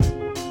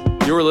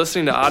You are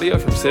listening to audio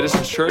from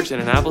Citizens Church in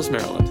Annapolis,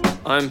 Maryland.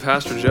 I'm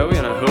Pastor Joey,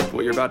 and I hope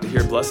what you're about to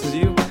hear blesses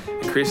you,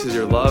 increases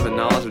your love and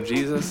knowledge of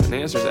Jesus, and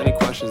answers any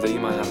questions that you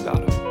might have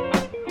about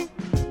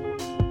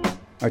him.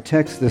 Our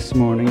text this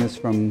morning is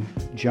from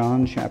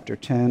John chapter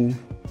 10,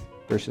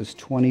 verses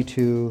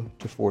 22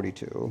 to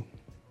 42.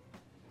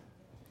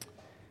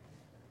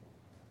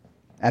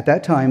 At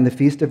that time, the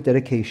Feast of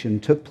Dedication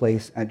took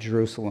place at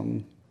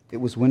Jerusalem. It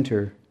was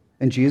winter,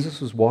 and Jesus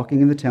was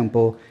walking in the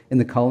temple in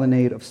the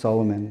colonnade of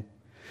Solomon.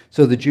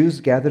 So the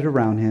Jews gathered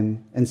around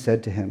him and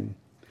said to him,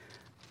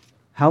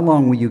 "How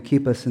long will you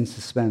keep us in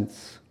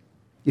suspense?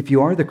 If you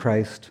are the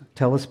Christ,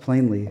 tell us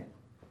plainly."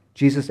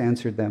 Jesus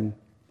answered them,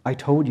 "I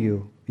told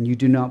you, and you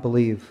do not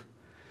believe.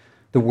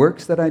 The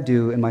works that I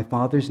do in my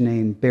Father's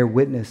name bear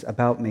witness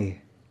about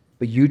me,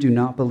 but you do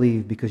not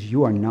believe because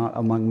you are not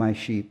among my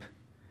sheep.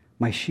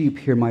 My sheep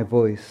hear my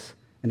voice,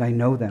 and I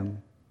know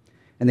them,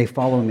 and they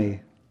follow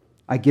me.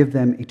 I give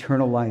them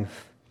eternal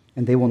life,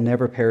 and they will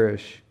never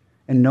perish,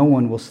 and no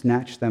one will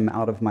snatch them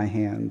out of my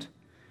hand.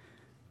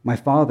 My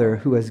Father,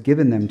 who has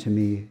given them to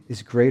me,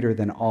 is greater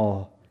than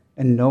all,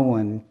 and no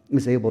one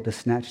is able to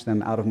snatch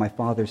them out of my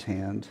Father's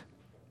hand.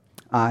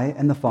 I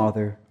and the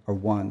Father are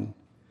one."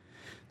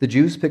 The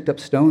Jews picked up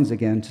stones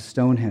again to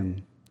stone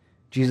him.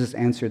 Jesus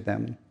answered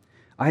them,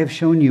 "I have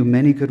shown you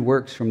many good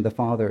works from the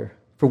Father.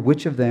 For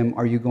which of them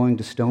are you going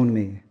to stone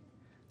me?"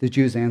 The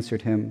Jews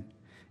answered him,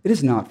 "It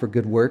is not for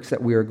good works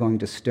that we are going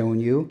to stone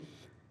you,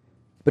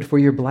 but for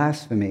your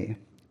blasphemy,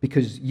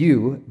 because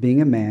you,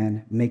 being a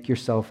man, make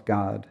yourself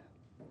God."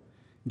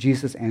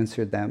 Jesus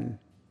answered them,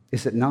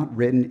 "Is it not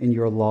written in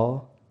your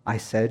law, 'I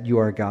said you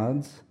are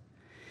gods'?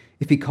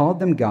 If he called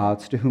them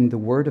gods to whom the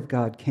word of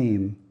God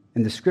came,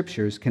 and the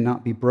scriptures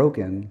cannot be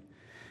broken,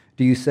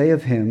 do you say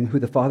of him who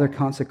the Father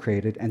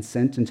consecrated and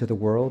sent into the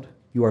world,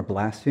 'You are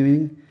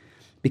blaspheming',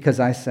 because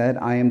I said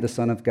I am the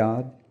Son of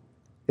God?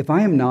 If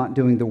I am not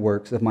doing the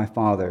works of my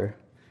Father,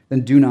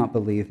 then do not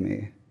believe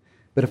me.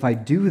 But if I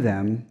do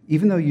them,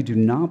 even though you do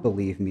not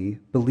believe me,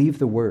 believe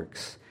the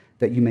works,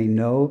 that you may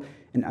know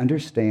and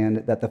understand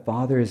that the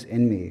Father is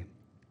in me,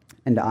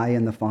 and I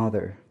in the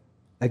Father."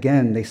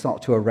 Again they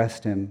sought to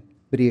arrest him,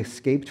 but he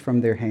escaped from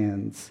their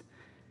hands.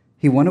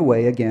 He went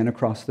away again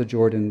across the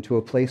Jordan to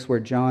a place where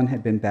John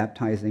had been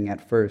baptizing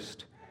at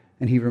first,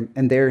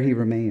 and there he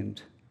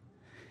remained.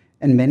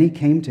 And many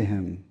came to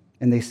him,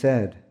 and they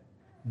said,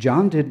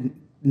 "John did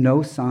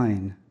no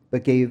sign,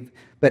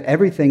 but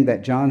everything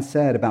that John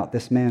said about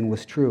this man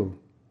was true."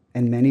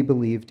 And many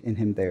believed in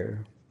him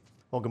there.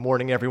 Well, good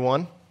morning,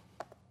 everyone.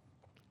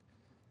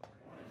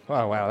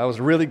 Oh, wow, that was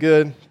a really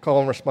good call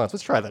and response.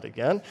 Let's try that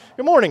again.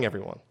 Good morning,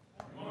 everyone.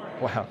 Good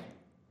morning. Wow,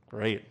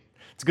 great.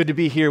 It's good to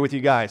be here with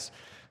you guys,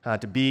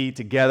 to be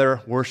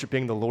together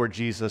worshiping the Lord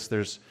Jesus.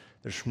 There's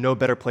no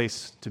better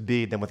place to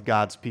be than with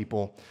God's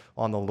people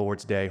on the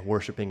Lord's day,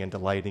 worshiping and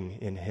delighting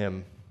in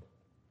him.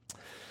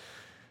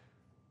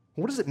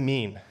 What does it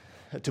mean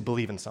to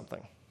believe in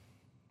something?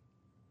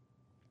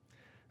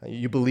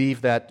 You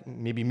believe that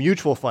maybe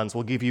mutual funds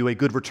will give you a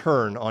good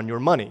return on your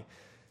money,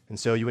 and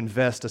so you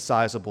invest a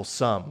sizable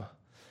sum.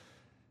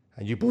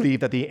 And you believe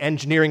that the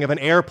engineering of an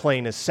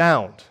airplane is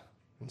sound,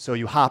 and so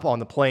you hop on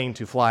the plane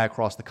to fly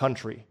across the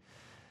country.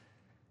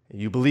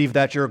 You believe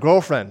that your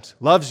girlfriend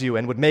loves you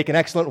and would make an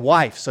excellent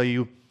wife, so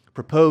you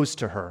propose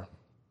to her.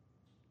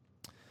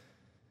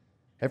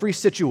 Every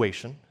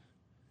situation,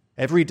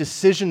 every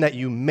decision that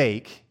you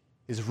make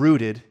is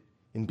rooted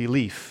in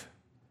belief.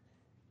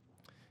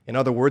 In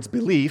other words,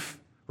 belief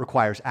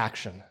requires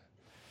action.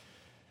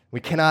 We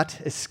cannot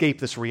escape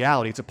this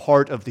reality. It's a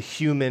part of the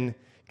human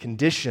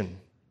condition.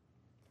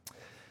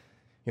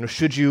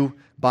 Should you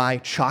buy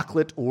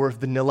chocolate or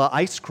vanilla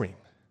ice cream?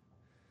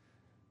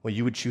 Well,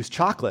 you would choose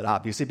chocolate,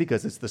 obviously,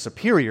 because it's the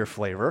superior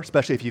flavor,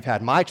 especially if you've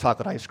had my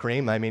chocolate ice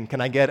cream. I mean,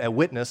 can I get a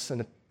witness?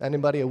 And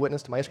anybody a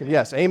witness to my ice cream?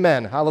 Yes,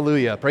 amen,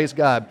 hallelujah, praise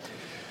God.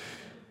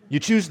 You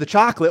choose the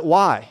chocolate,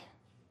 why?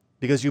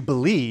 Because you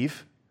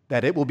believe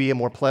that it will be a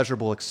more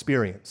pleasurable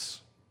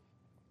experience.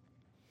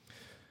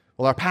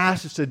 Well, our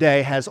passage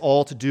today has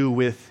all to do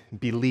with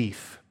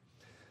belief.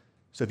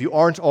 So if you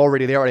aren't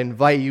already there, I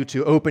invite you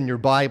to open your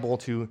Bible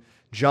to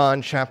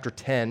John chapter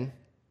 10,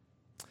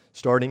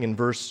 starting in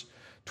verse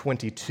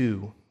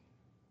 22.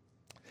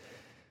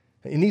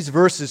 In these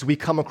verses, we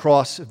come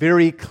across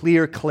very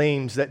clear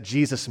claims that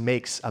Jesus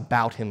makes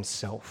about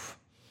himself,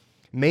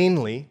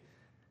 mainly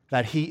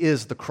that he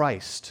is the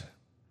Christ.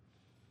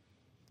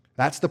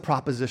 That's the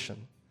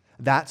proposition.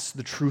 That's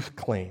the truth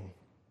claim.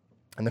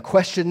 And the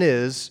question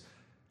is,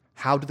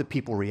 how do the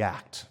people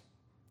react?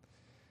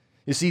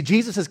 You see,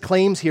 Jesus'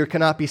 claims here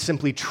cannot be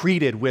simply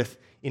treated with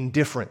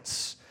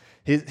indifference.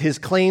 His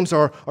claims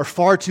are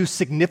far too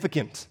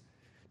significant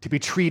to be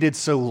treated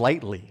so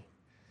lightly.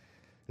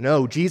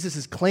 No,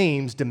 Jesus'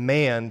 claims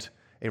demand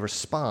a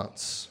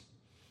response.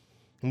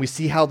 And we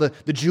see how the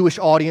Jewish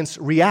audience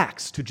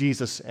reacts to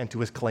Jesus and to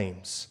his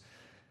claims.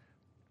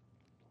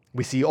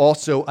 We see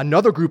also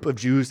another group of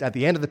Jews at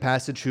the end of the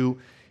passage who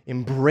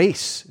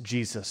embrace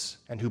Jesus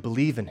and who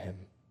believe in him.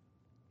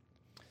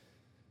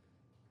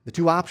 The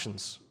two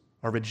options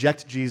or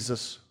reject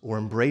Jesus or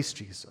embrace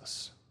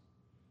Jesus.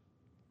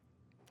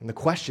 And the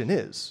question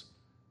is,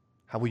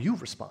 how will you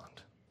respond?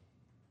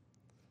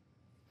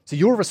 So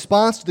your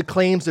response to the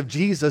claims of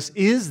Jesus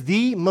is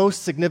the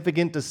most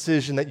significant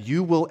decision that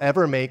you will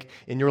ever make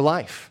in your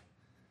life.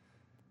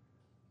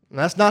 And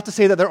that's not to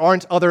say that there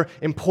aren't other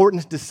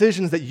important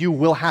decisions that you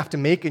will have to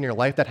make in your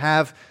life that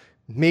have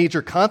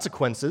major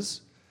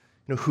consequences.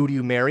 Who do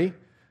you marry?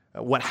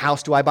 What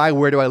house do I buy?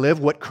 Where do I live?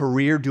 What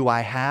career do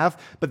I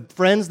have? But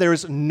friends, there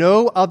is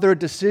no other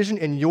decision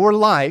in your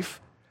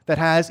life that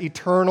has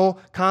eternal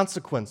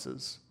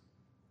consequences.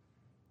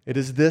 It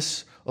is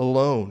this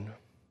alone.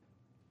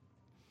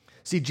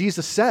 See,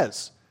 Jesus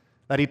says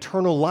that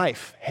eternal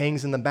life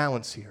hangs in the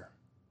balance here.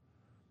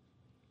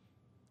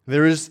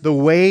 There is the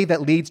way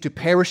that leads to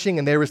perishing,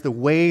 and there is the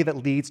way that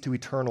leads to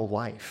eternal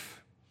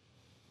life.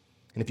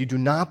 And if you do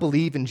not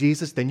believe in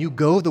Jesus, then you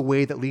go the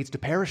way that leads to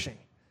perishing.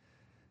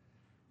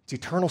 It's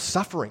eternal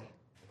suffering,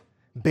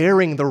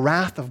 bearing the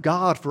wrath of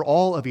God for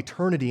all of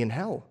eternity in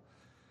hell.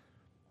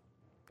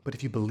 But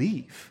if you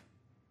believe,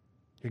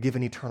 you're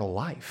given eternal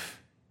life.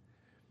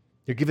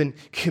 You're given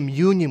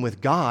communion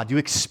with God. You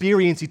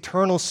experience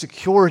eternal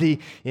security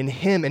in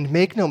Him. And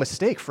make no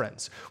mistake,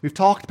 friends, we've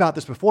talked about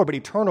this before, but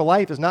eternal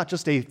life is not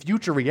just a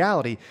future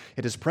reality.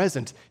 It is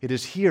present. It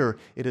is here.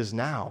 It is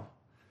now.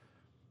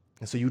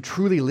 And so you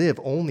truly live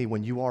only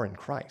when you are in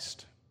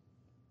Christ.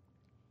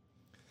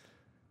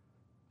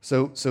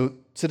 So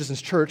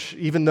Citizens Church,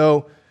 even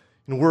though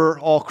we're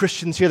all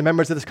Christians here, the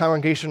members of this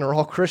congregation are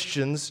all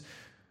Christians,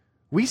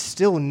 we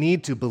still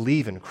need to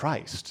believe in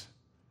Christ.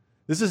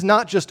 This is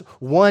not just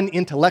one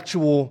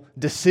intellectual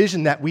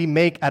decision that we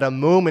make at a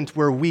moment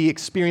where we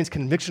experience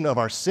conviction of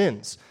our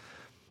sins.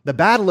 The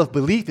battle of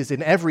belief is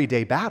an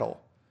everyday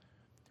battle.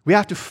 We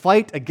have to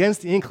fight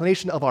against the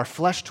inclination of our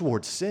flesh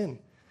towards sin.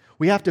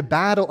 We have to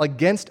battle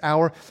against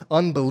our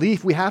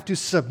unbelief. We have to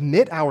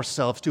submit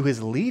ourselves to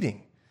His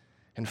leading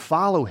and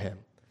follow Him.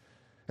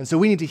 And so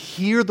we need to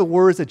hear the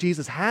words that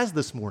Jesus has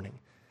this morning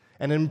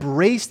and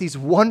embrace these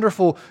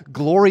wonderful,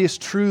 glorious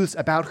truths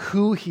about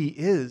who He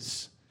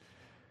is.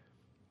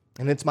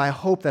 And it's my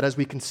hope that as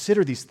we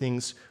consider these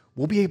things,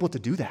 we'll be able to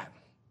do that.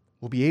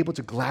 We'll be able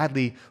to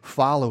gladly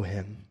follow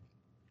Him.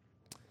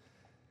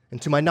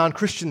 And to my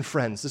non-Christian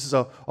friends, this is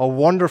a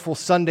wonderful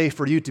Sunday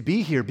for you to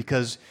be here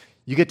because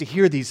you get to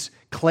hear these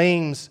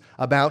claims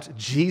about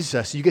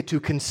Jesus. You get to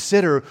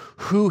consider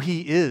who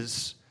He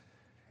is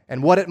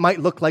and what it might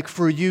look like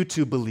for you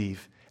to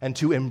believe and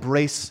to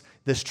embrace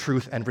this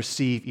truth and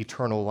receive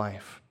eternal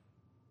life.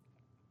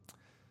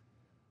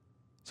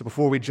 So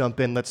before we jump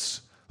in,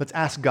 let's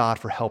ask God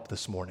for help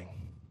this morning.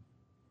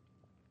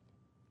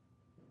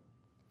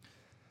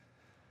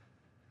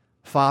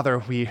 Father,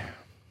 we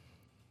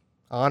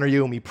honor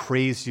You and we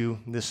praise You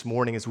this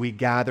morning as we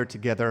gather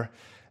together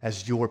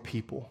as Your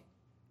people.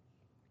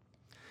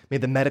 May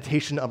the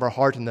meditation of our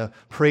heart and the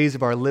praise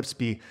of our lips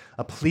be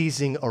a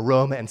pleasing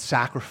aroma and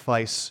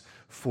sacrifice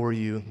for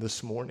You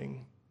this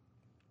morning.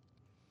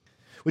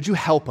 Would You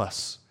help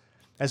us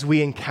as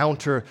we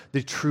encounter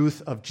the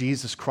truth of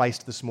Jesus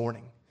Christ this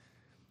morning?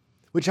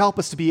 Would You help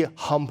us to be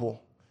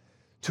humble,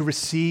 to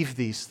receive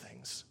these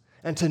things,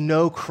 and to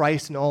know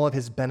Christ and all of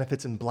His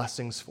benefits and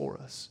blessings for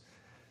us?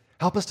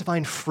 Help us to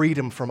find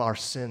freedom from our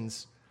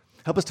sins.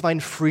 Help us to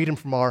find freedom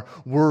from our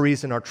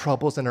worries and our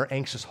troubles and our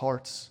anxious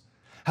hearts.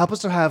 Help us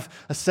to have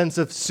a sense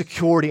of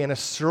security and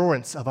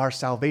assurance of our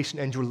salvation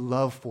and Your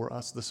love for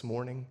us this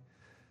morning.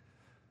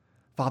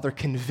 Father,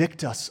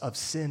 convict us of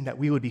sin that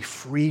we would be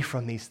free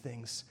from these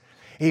things,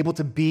 able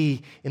to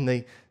be in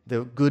the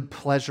good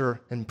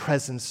pleasure and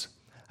presence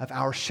of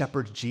our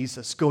shepherd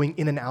Jesus, going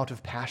in and out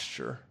of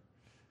pasture.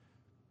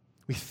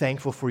 We're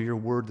thankful for Your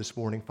word this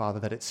morning, Father,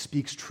 that it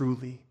speaks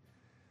truly.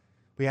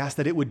 We ask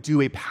that it would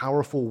do a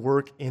powerful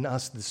work in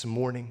us this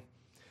morning.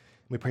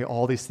 We pray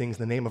all these things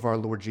in the name of our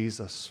Lord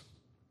Jesus.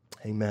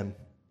 Amen.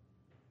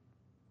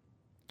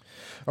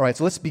 All right,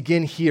 so let's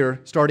begin here,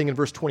 starting in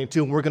verse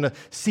 22, and we're going to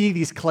see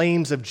these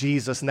claims of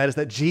Jesus, and that is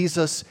that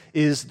Jesus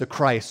is the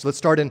Christ. So let's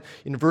start in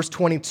verse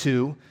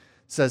 22.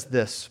 It says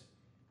this: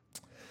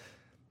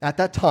 At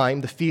that time,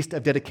 the Feast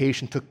of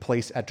Dedication took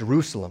place at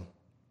Jerusalem.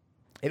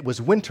 It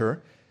was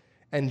winter,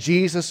 and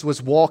Jesus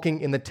was walking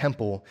in the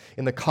temple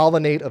in the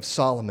colonnade of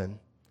Solomon.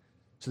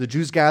 So the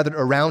Jews gathered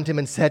around Him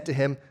and said to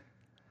Him,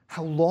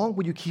 "How long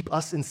will you keep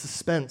us in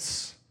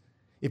suspense?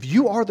 If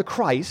You are the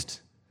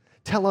Christ,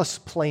 tell us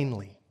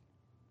plainly."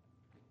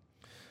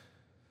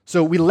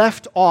 So we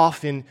left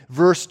off in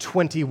verse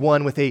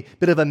 21 with a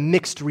bit of a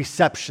mixed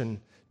reception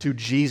to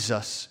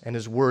Jesus and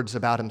His words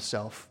about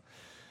Himself.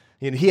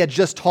 He had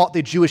just taught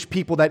the Jewish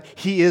people that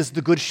He is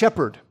the good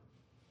shepherd,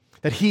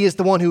 that He is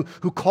the one who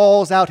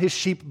calls out His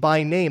sheep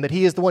by name, that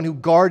He is the one who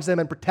guards them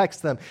and protects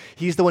them.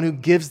 He's the one who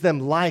gives them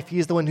life. He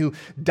is the one who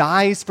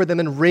dies for them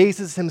and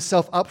raises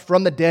Himself up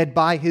from the dead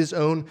by His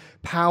own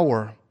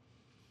power.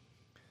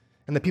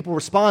 And the people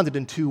responded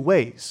in two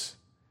ways.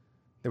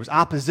 There was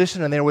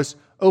opposition and there was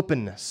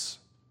openness.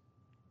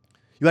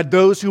 You had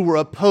those who were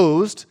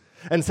opposed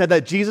and said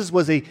that Jesus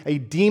was a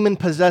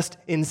demon-possessed,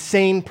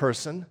 insane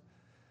person.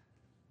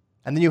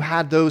 And then you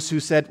had those who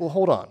said, well,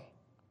 hold on.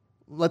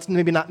 Let's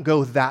maybe not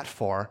go that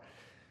far.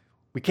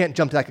 We can't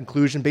jump to that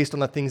conclusion based on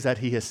the things that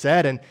he has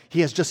said, and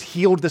he has just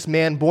healed this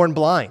man born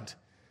blind.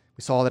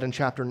 We saw that in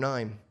chapter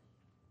 9.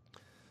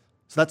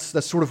 So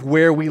that's sort of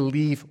where we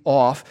leave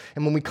off.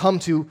 And when we come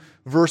to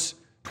verse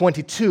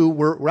 22,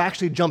 we're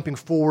actually jumping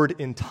forward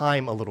in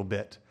time a little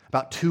bit,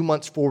 about 2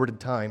 months forward in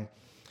time.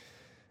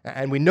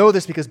 And we know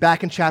this because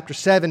back in chapter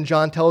 7,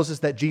 John tells us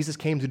that Jesus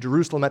came to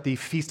Jerusalem at the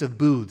Feast of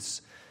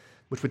Booths,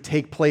 which would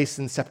take place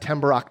in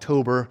September,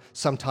 October,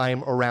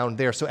 sometime around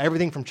there. So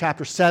everything from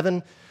chapter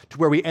 7 to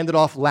where we ended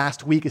off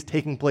last week is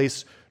taking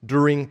place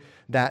during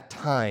that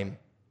time.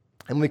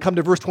 And when we come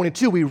to verse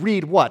 22, we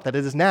read what? That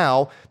it is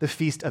now the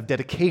Feast of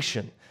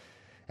Dedication.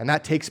 And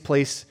that takes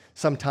place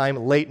sometime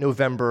late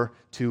November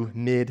to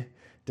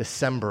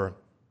mid-December.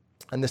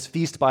 And this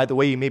feast, by the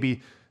way, you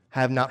maybe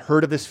have not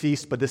heard of this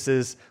feast, but this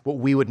is what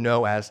we would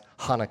know as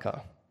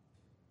Hanukkah.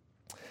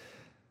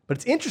 But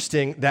it's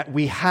interesting that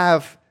we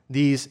have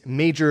these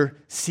major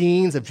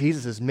scenes of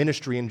Jesus'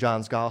 ministry in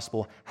John's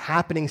gospel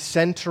happening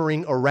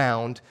centering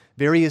around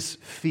various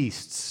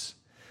feasts.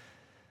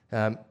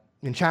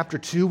 In chapter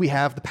 2, we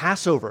have the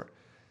Passover.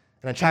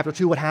 And in chapter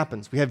 2, what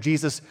happens? We have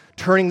Jesus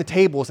turning the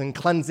tables and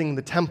cleansing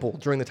the temple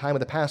during the time of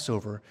the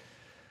Passover.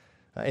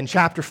 In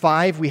chapter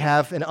 5, we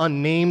have an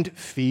unnamed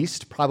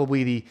feast,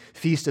 probably the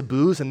Feast of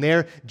Booths, and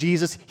there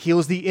Jesus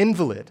heals the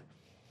invalid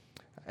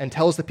and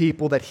tells the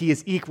people that he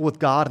is equal with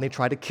God, and they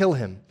try to kill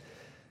him.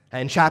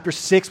 And in chapter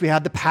 6, we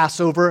have the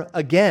Passover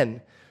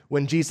again,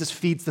 when Jesus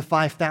feeds the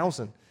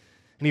 5,000,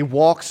 and he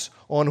walks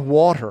on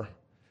water,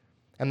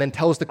 and then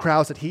tells the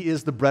crowds that he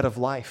is the bread of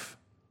life.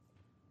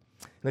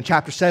 And in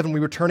chapter 7, we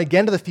return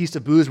again to the Feast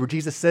of Booths, where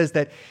Jesus says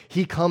that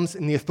he comes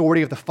in the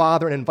authority of the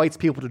Father and invites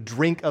people to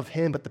drink of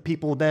him, but the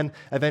people then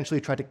eventually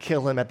try to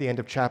kill him at the end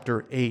of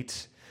chapter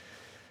 8.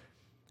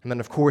 And then,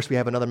 of course, we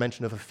have another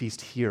mention of a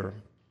feast here.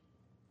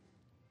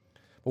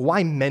 But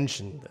why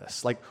mention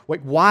this? Like,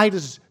 why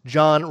does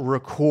John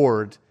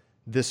record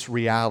this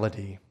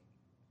reality?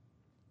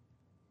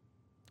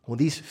 Well,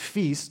 these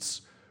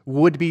feasts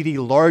would be the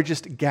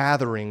largest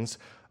gatherings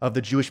of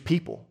the Jewish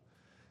people.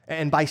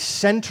 And by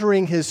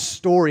centering his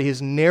story,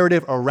 his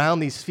narrative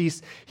around these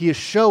feasts, he is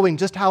showing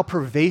just how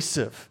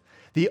pervasive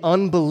the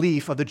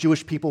unbelief of the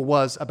Jewish people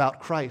was about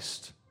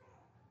Christ.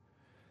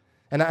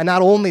 And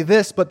not only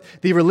this, but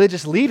the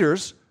religious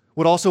leaders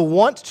would also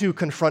want to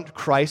confront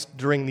Christ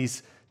during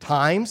these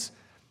times,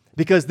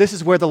 because this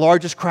is where the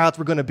largest crowds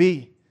were going to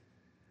be.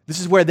 This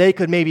is where they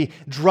could maybe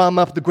drum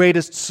up the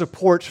greatest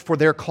support for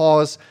their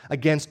cause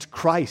against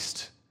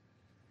Christ.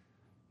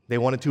 They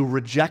wanted to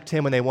reject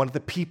him, and they wanted the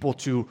people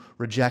to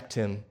reject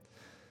him.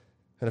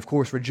 And of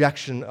course,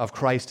 rejection of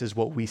Christ is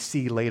what we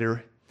see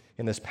later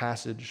in this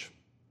passage.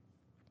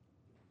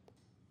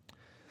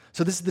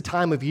 So this is the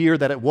time of year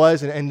that it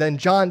was, and then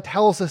John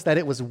tells us that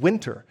it was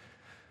winter,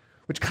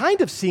 which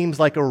kind of seems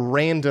like a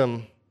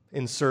random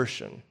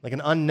insertion, like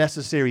an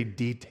unnecessary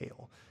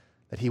detail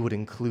that he would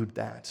include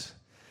that.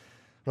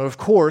 Now, of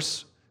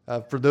course,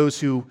 for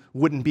those who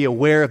wouldn't be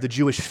aware of the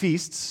Jewish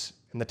feasts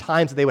and the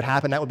times that they would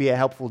happen, that would be a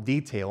helpful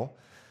detail.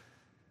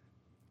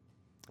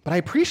 But I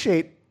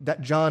appreciate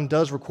that John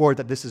does record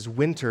that this is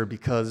winter,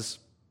 because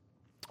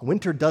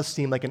winter does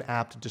seem like an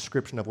apt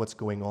description of what's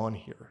going on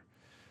here.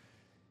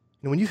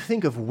 And when you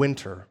think of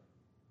winter,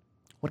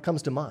 what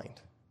comes to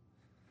mind?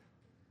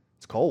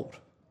 It's cold.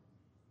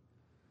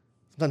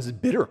 Sometimes it's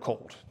bitter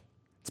cold.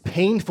 It's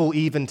painful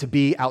even to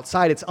be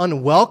outside. It's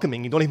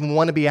unwelcoming. You don't even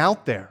want to be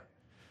out there.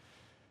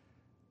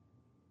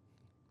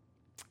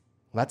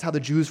 Well, that's how the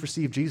Jews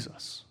received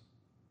Jesus.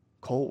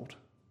 Cold,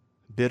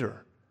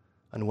 bitter,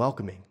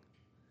 unwelcoming.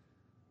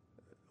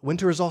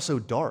 Winter is also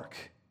dark.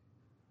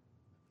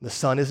 The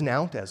sun isn't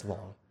out as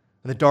long,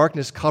 and the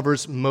darkness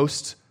covers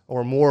most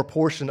or more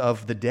portion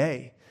of the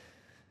day.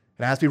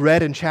 And as we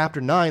read in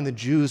chapter 9, the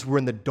Jews were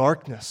in the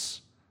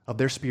darkness of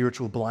their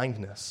spiritual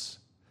blindness.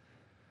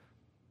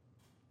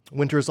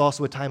 Winter is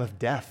also a time of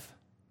death.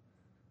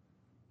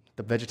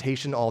 The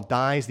vegetation all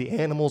dies, the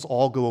animals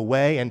all go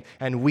away,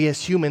 and we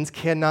as humans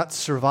cannot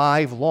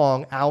survive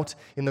long out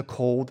in the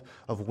cold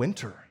of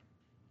winter.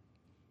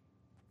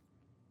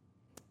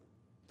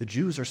 The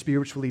Jews are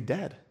spiritually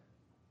dead.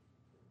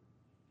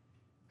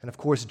 And of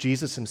course,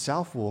 Jesus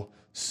himself will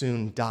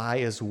soon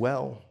die as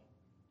well.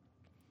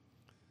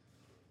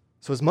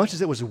 So as much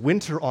as it was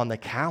winter on the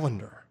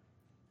calendar,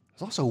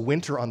 it was also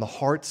winter on the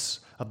hearts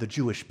of the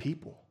Jewish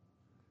people.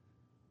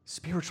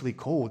 Spiritually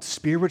cold,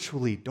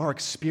 spiritually dark,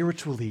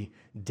 spiritually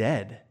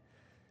dead.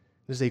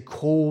 It is a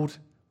cold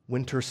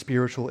winter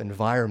spiritual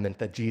environment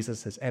that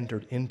Jesus has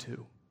entered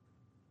into.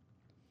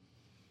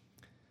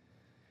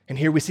 And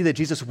here we see that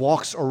Jesus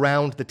walks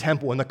around the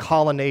temple in the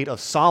colonnade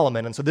of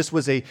Solomon. And so this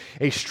was a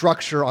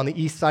structure on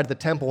the east side of the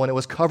temple, and it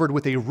was covered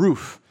with a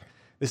roof.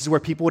 This is where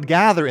people would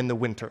gather in the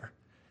winter.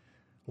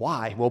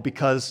 Why? Well,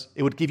 because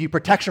it would give you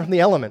protection from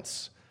the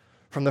elements,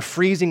 from the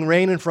freezing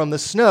rain and from the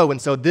snow.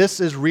 And so this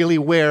is really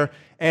where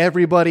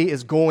everybody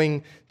is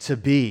going to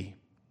be.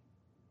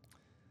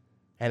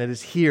 And it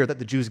is here that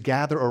the Jews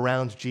gather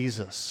around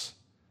Jesus.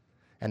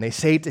 And they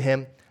say to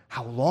him,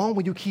 "How long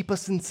will you keep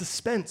us in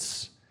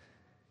suspense?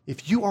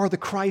 If you are the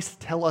Christ,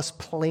 tell us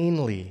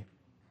plainly."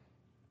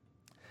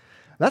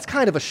 That's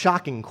kind of a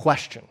shocking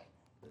question,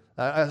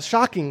 a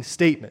shocking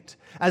statement,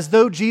 as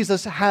though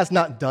Jesus has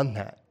not done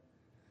that.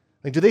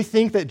 Like, do they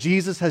think that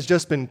Jesus has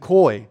just been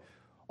coy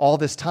all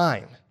this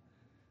time?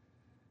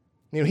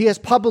 He has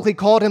publicly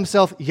called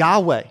himself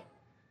Yahweh.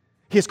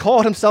 He has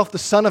called himself the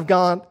Son of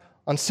God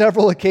on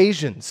several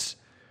occasions.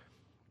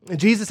 And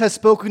Jesus has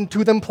spoken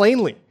to them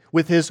plainly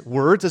with his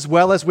words as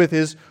well as with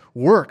his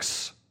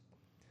works.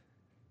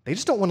 They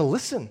just don't want to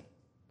listen.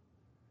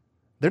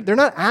 They're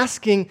not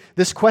asking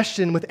this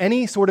question with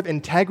any sort of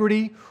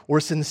integrity or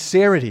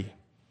sincerity.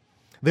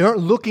 They aren't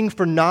looking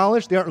for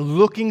knowledge. They aren't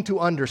looking to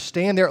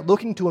understand. They aren't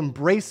looking to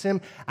embrace him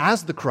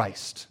as the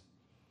Christ.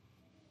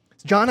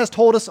 John has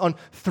told us on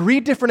 3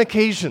 different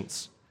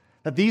occasions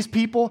that these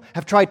people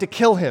have tried to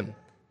kill him.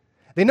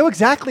 They know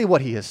exactly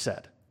what he has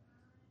said,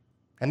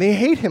 and they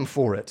hate him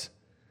for it.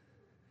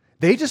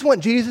 They just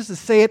want Jesus to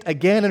say it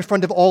again in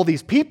front of all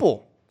these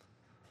people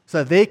so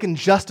that they can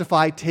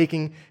justify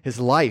taking his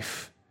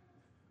life.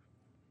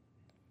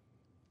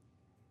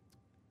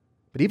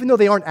 But even though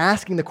they aren't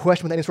asking the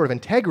question with any sort of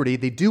integrity,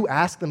 they do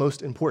ask the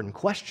most important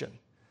question.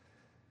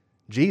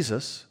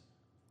 Jesus,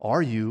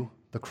 are you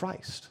the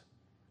Christ?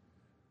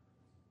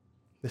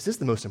 This is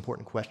the most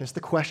important question. It's the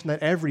question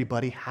that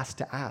everybody has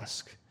to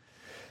ask.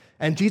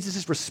 And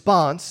Jesus'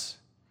 response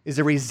is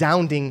a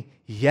resounding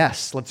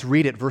yes. Let's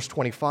read it, verse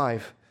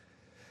 25.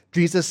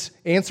 Jesus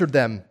answered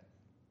them,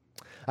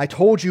 "I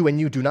told you, and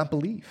you do not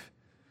believe.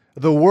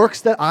 The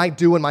works that I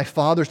do in my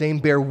Father's name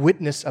bear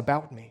witness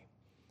about me.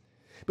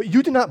 But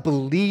you do not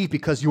believe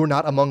because you are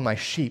not among my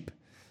sheep.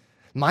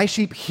 My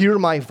sheep hear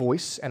my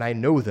voice, and I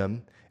know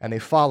them, and they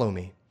follow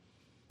me.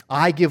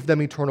 I give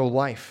them eternal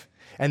life,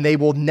 and they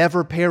will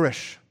never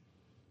perish,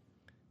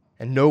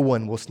 and no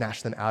one will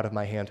snatch them out of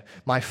my hand.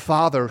 My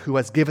Father, who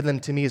has given them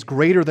to me, is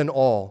greater than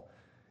all,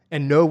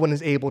 and no one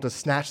is able to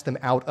snatch them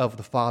out of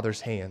the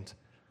Father's hand.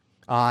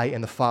 I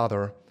and the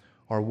Father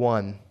are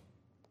one."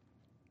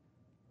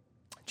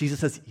 Jesus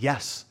says,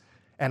 "Yes,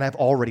 and I've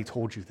already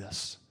told you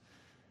this."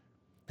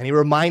 And he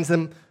reminds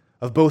them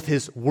of both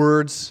his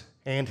words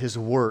and his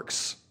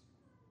works.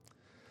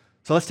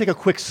 So let's take a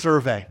quick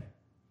survey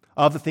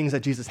of the things that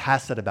Jesus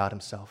has said about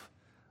himself,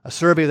 a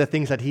survey of the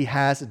things that he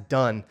has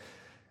done.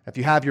 If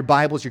you have your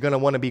Bibles, you're going to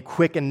want to be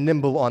quick and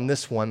nimble on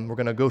this one. We're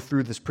going to go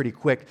through this pretty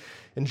quick.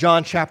 In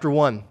John chapter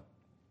 1,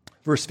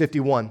 verse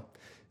 51,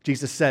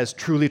 Jesus says,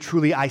 "Truly,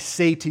 truly, I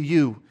say to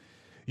you,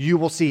 you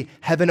will see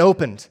heaven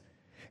opened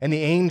and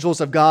the angels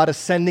of God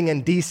ascending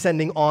and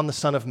descending on the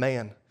Son of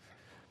Man."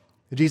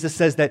 Jesus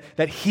says that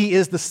he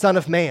is the Son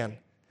of Man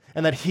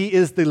and that he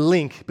is the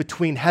link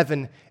between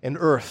heaven and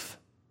earth.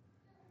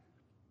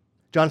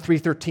 John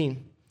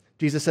 3:13,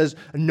 Jesus says,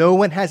 "No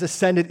one has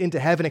ascended into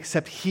heaven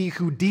except he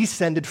who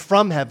descended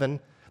from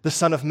heaven, the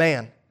Son of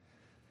Man."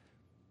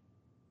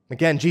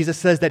 Again, Jesus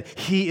says that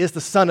he is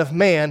the Son of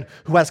Man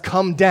who has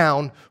come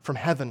down from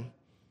heaven.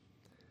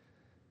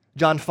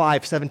 John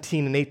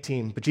 5:17 and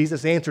 18, "But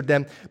Jesus answered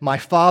them, my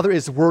Father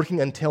is working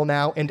until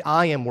now, and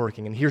I am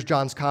working." And here's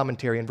John's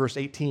commentary in verse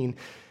 18.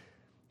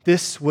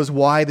 "This was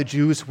why the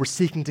Jews were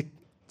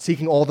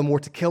seeking all the more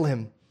to kill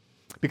him,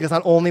 because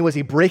not only was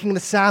he breaking the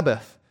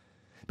Sabbath,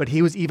 but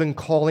he was even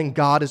calling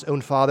God his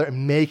own Father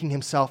and making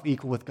himself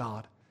equal with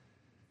God."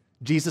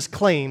 Jesus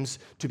claims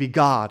to be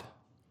God.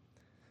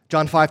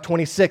 John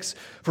 5:26,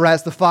 "For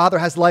as the Father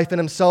has life in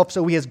himself,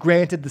 so he has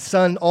granted the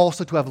Son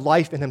also to have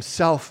life in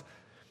himself."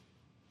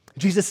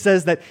 Jesus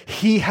says that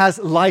he has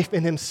life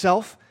in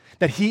himself,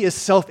 that he is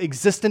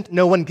self-existent.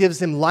 No one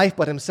gives him life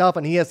but himself,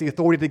 and he has the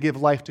authority to give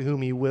life to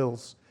whom he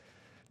wills.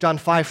 John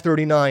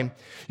 5:39,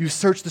 "You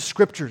search the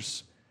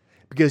Scriptures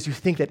because you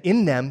think that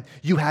in them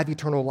you have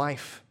eternal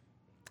life,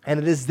 and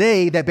it is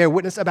they that bear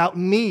witness about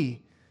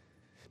me."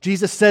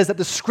 Jesus says that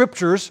the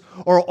Scriptures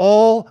are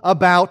all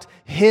about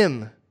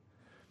him.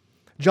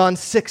 John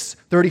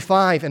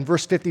 6:35 and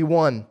verse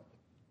 51,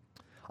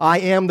 "I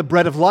am the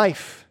bread of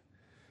life.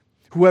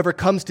 Whoever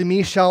comes to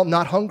me shall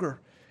not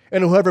hunger,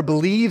 and whoever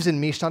believes in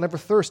me shall never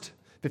thirst."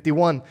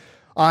 51,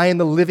 "I am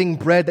the living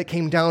bread that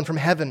came down from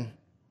heaven.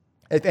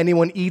 If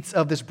anyone eats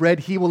of this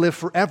bread, he will live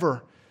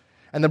forever.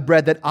 And the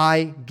bread that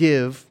I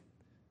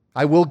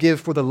will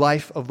give for the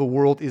life of the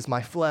world is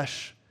my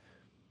flesh."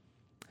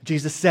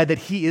 Jesus said that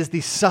he is the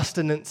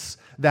sustenance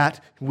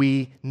that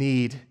we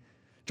need.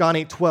 John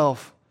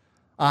 8:12,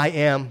 "I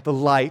am the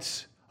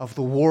light of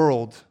the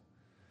world."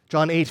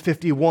 John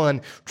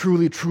 8:51,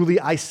 "Truly, truly,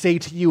 I say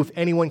to you, if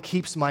anyone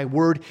keeps my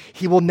word,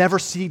 he will never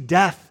see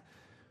death."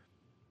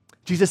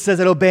 Jesus says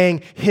that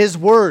obeying his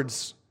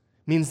words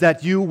means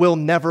that you will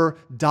never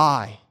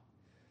die.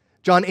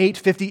 John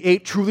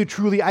 8:58, "Truly,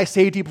 truly, I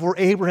say to you, before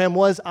Abraham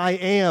was, I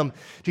am."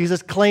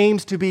 Jesus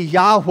claims to be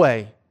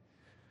Yahweh.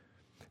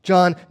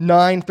 John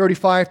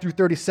 9:35 through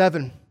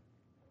 37,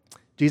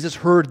 Jesus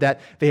heard that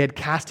they had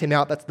cast him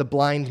out, that's the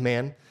blind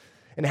man.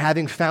 And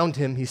having found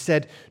him, he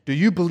said, "Do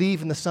you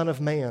believe in the Son of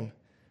Man?"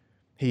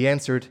 He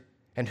answered,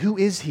 And who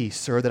is he,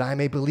 sir, that I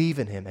may believe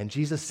in him? And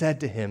Jesus said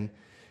to him,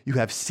 you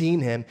have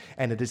seen him,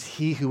 and it is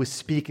he who is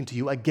speaking to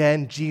you.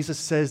 Again, Jesus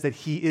says that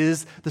he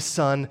is the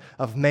Son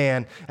of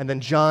Man. And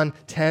then John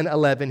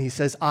 10:11, he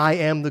says, I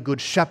am the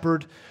good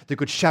shepherd. The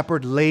good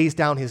shepherd lays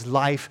down his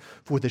life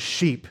for the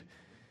sheep.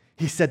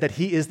 He said that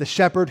he is the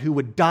shepherd who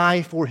would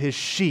die for his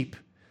sheep.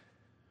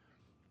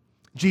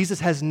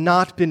 Jesus has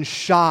not been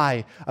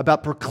shy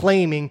about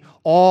proclaiming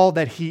all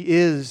that he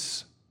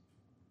is.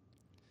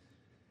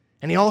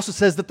 And he also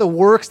says that the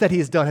works that he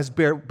has done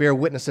bear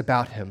witness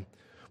about him.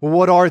 Well,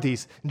 what are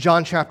these? In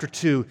John chapter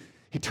 2,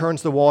 he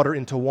turns the water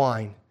into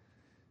wine.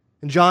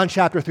 In John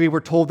chapter 3, we're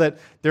told that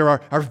there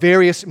are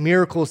various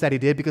miracles that he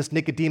did because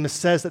Nicodemus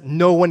says that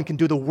no one can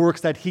do the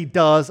works that he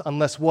does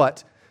unless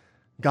what?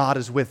 God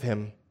is with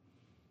him.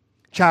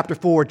 Chapter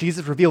 4,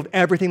 Jesus revealed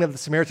everything that the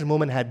Samaritan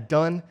woman had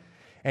done,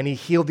 and he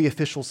healed the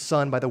official's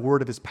son by the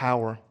word of his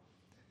power.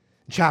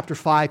 In chapter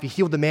 5, he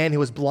healed the man who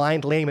was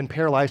blind, lame, and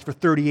paralyzed for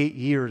 38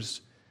 years.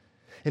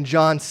 In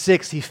John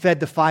 6, he fed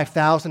the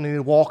 5,000 and he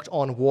walked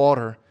on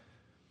water.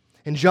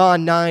 In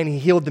John 9, he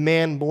healed the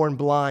man born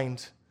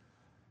blind.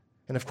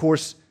 And of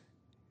course,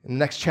 in the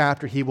next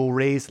chapter, he will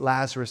raise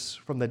Lazarus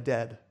from the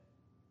dead.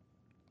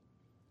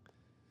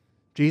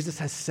 Jesus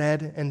has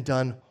said and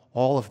done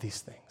all of these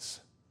things.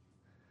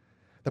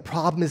 The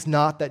problem is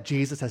not that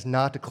Jesus has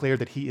not declared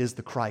that he is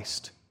the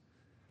Christ.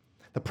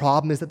 The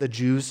problem is that the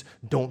Jews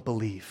don't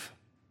believe.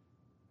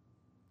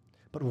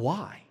 But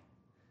why?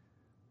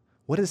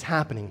 What is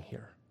happening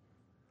here?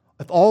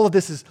 If all of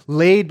this is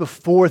laid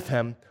before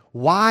them,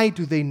 why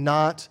do they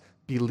not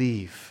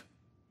believe?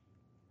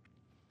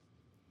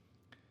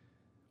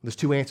 There's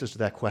two answers to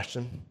that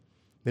question.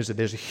 There's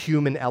a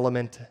human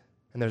element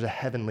and there's a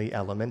heavenly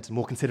element. And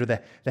we'll consider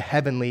the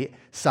heavenly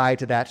side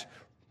to that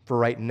for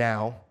right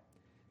now.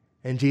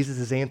 And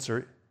Jesus'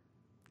 answer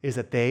is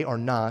that they are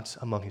not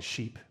among his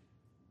sheep.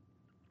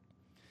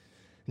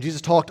 And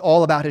Jesus talked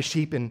all about his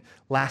sheep in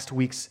last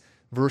week's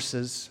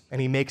verses, and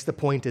he makes the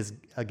point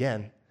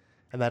again,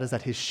 and that is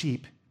that his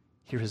sheep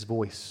hear his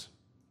voice.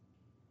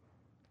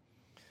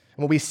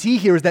 And what we see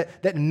here is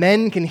that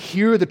men can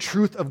hear the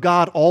truth of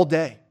God all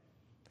day,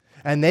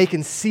 and they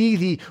can see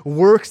the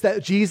works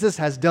that Jesus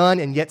has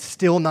done and yet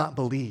still not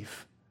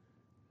believe.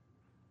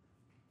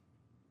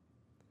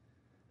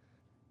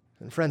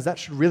 And friends, that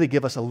should really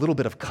give us a little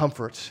bit of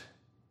comfort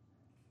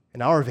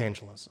in our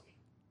evangelism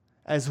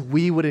as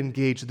we would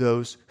engage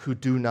those who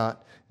do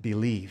not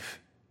believe.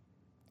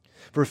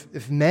 For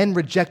if men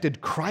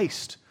rejected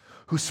Christ,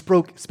 who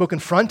spoke in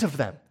front of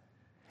them,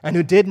 and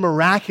who did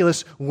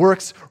miraculous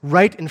works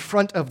right in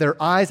front of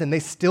their eyes, and they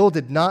still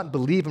did not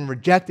believe and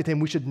rejected him,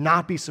 we should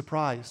not be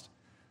surprised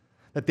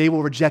that they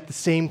will reject the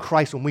same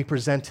Christ when we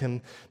present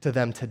him to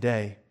them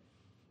today.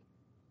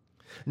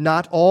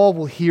 Not all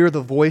will hear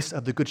the voice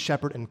of the Good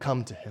Shepherd and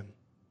come to him.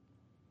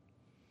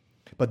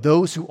 But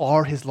those who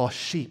are his lost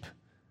sheep,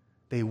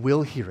 they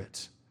will hear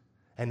it,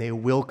 and they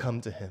will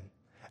come to him,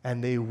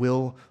 and they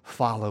will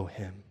follow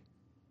him.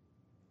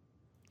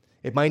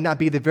 It might not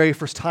be the very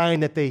first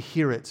time that they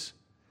hear it,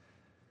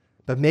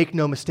 but make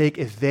no mistake,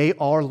 if they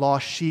are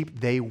lost sheep,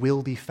 they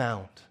will be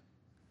found.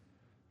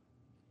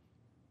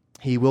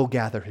 He will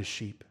gather his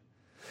sheep.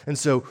 And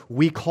so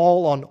we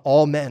call on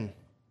all men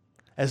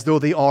as though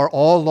they are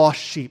all lost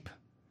sheep,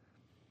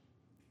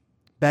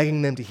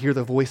 begging them to hear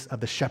the voice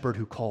of the shepherd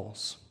who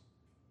calls.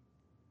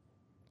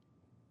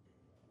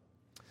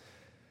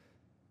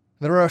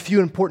 There are a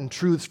few important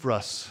truths for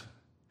us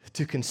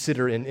to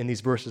consider in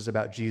these verses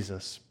about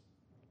Jesus.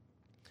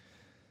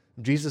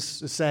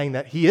 Jesus is saying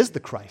that he is the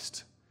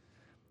Christ.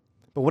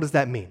 But what does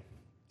that mean?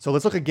 So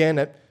let's look again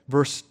at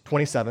verse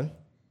 27.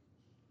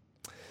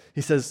 He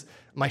says,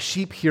 my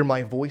sheep hear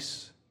my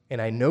voice, and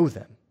I know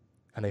them,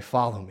 and they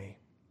follow me.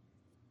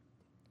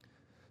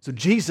 So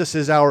Jesus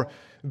is our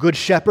good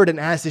shepherd, and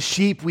as his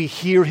sheep, we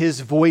hear his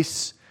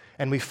voice,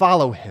 and we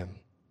follow him.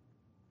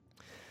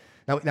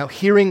 Now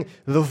hearing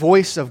the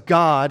voice of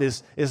God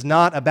is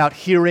not about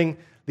hearing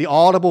the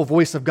audible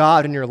voice of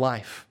God in your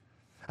life,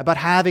 about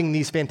having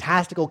these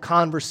fantastical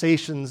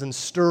conversations and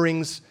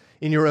stirrings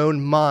in your own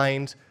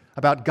mind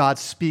about God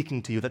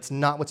speaking to you. That's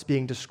not what's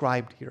being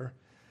described here.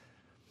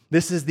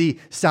 This is the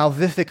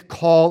salvific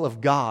call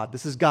of God.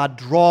 This is God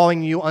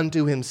drawing you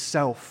unto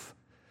himself.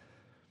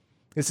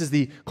 This is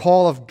the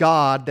call of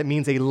God that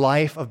means a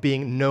life of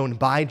being known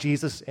by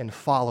Jesus and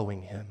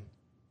following him.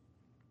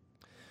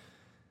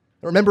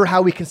 Remember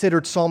how we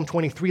considered Psalm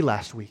 23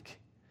 last week.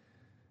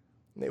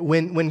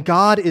 When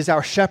God is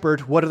our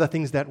shepherd, what are the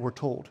things that we're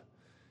told?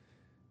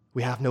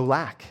 We have no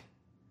lack.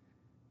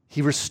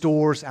 He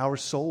restores our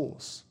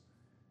souls.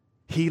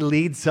 He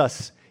leads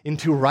us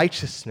into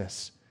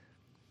righteousness.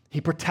 He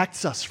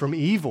protects us from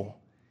evil.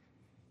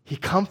 He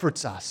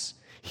comforts us.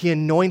 He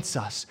anoints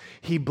us.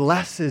 He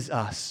blesses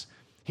us.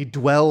 He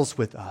dwells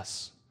with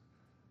us.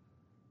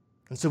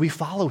 And so we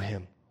follow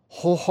him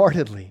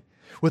wholeheartedly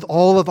with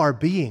all of our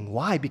being.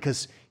 Why?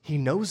 Because he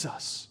knows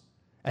us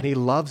and he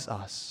loves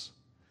us.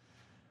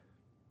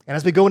 And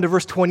as we go into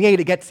verse 28,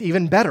 it gets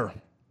even better.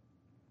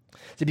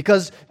 It See,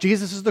 because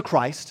Jesus is the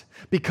Christ,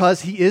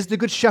 because he is the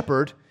Good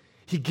Shepherd,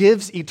 he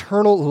gives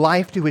eternal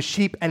life to his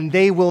sheep, and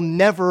they will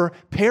never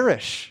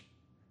perish.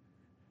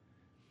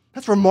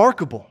 That's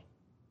remarkable.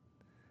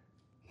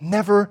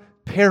 Never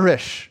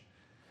perish.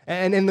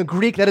 And in the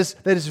Greek, that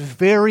is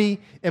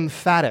very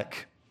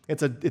emphatic.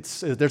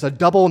 There's a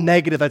double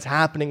negative that's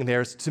happening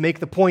there to make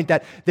the point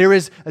that there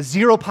is a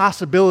zero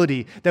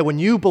possibility that when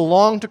you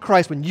belong to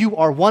Christ, when you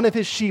are one of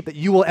his sheep, that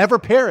you will ever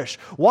perish.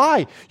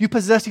 Why? You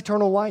possess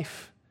eternal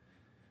life.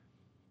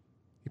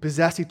 You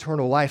possess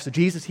eternal life. So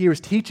Jesus here is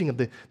teaching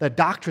of that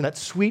doctrine, that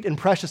sweet and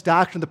precious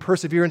doctrine of the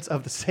perseverance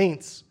of the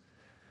saints.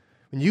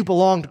 When you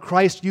belong to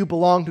Christ, you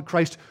belong to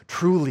Christ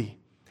truly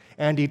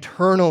and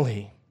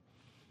eternally.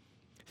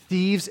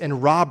 Thieves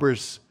and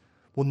robbers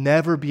will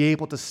never be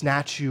able to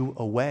snatch you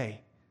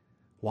away.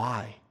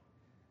 Why?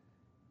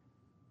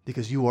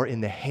 Because you are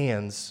in the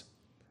hands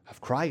of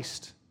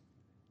Christ,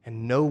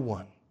 and no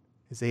one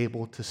is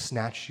able to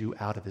snatch you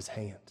out of his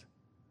hand.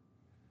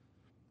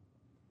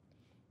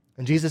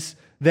 And Jesus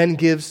then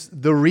gives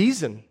the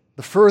reason,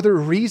 the further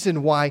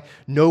reason why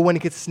no one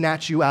can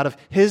snatch you out of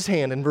his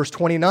hand. In verse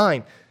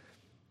 29, it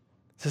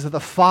says that the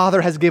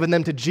Father has given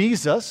them to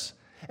Jesus,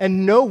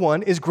 and no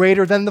one is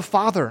greater than the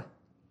Father.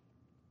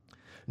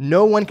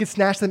 No one can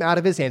snatch them out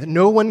of his hand.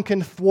 No one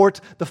can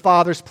thwart the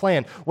Father's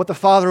plan. What the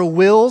Father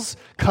wills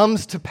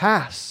comes to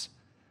pass.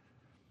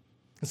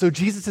 And so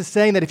Jesus is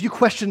saying that if you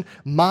question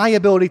my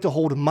ability to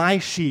hold my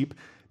sheep,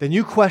 then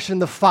you question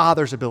the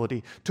Father's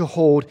ability to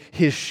hold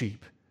his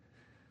sheep.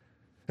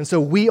 And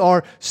so we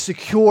are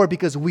secure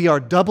because we are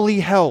doubly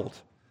held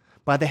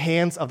by the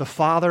hands of the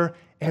Father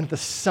and the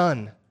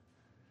Son.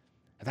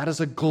 And that is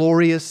a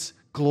glorious,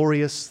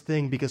 glorious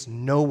thing because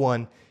no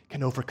one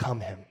can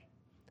overcome him.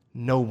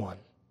 No one.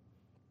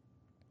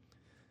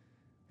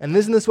 And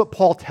isn't this what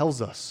Paul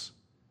tells us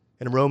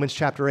in Romans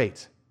chapter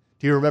 8?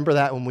 Do you remember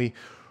that when we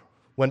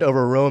went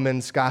over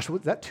Romans, gosh,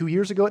 was that 2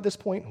 years ago at this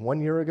point? 1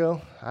 year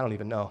ago? I don't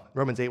even know.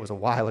 Romans 8 was a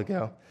while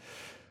ago.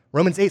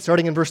 Romans 8,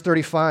 starting in verse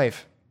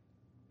 35,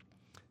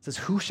 it says,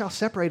 "Who shall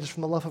separate us from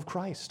the love of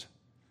Christ?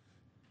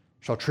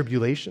 Shall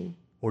tribulation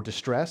or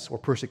distress or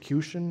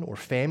persecution or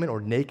famine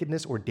or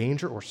nakedness or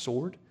danger or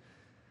sword?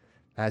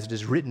 As it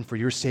is written, for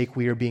your sake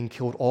we are being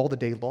killed all the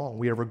day long.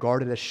 We are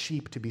regarded as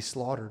sheep to be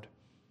slaughtered."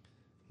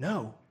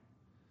 No.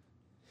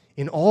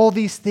 In all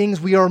these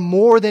things we are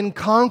more than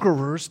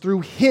conquerors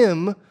through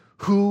him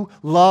who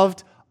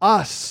loved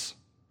us.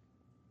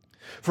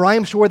 For I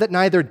am sure that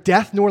neither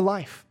death nor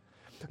life,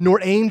 nor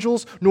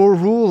angels nor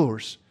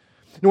rulers,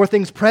 nor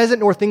things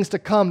present nor things to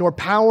come, nor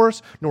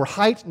powers, nor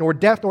height, nor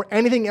depth, nor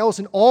anything else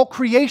in all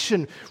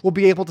creation will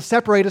be able to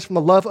separate us from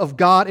the love of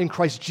God in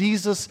Christ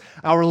Jesus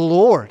our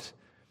Lord.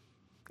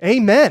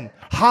 Amen.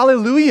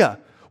 Hallelujah.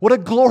 What a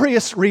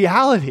glorious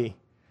reality.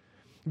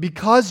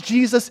 Because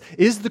Jesus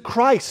is the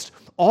Christ,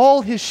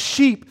 all his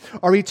sheep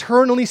are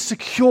eternally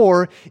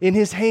secure in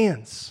his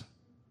hands.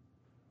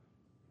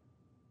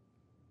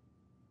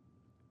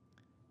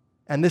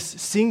 And this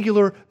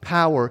singular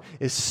power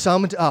is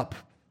summed up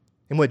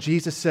in what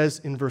Jesus says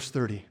in verse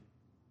 30.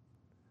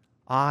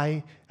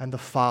 I and the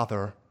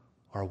Father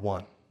are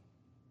one.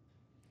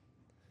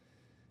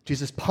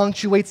 Jesus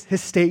punctuates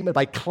his statement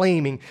by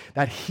claiming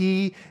that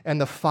he and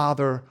the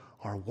Father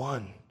are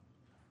one.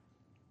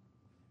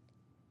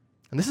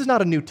 And this is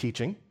not a new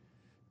teaching.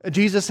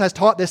 Jesus has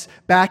taught this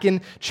back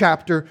in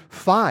chapter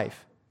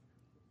 5.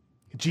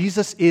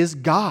 Jesus is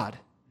God.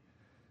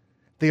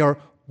 They are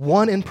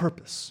one in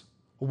purpose,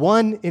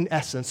 one in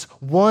essence,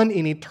 one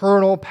in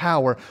eternal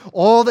power.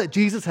 All that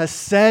Jesus has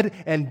said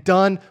and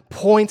done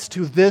points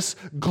to this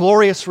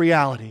glorious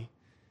reality.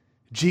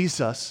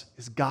 Jesus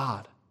is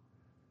God.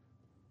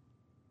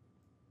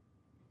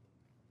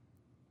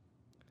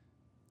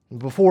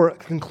 Before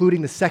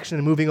concluding this section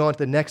and moving on to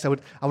the next, I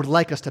would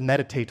like us to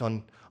meditate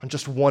on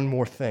just one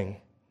more thing.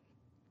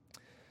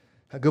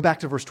 Go back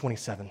to verse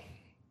 27. It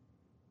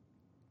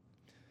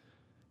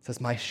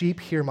says, "My sheep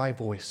hear my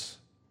voice,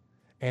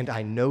 and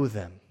I know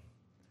them,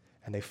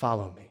 and they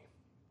follow me."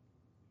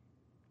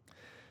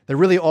 There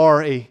really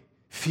are a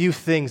few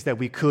things that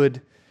we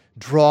could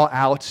draw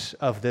out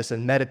of this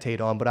and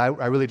meditate on, but I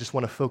really just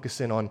want to focus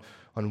in on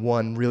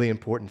one really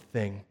important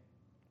thing.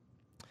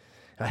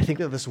 And I think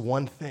that this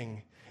one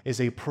thing is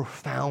a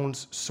profound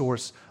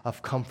source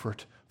of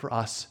comfort for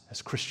us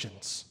as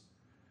Christians.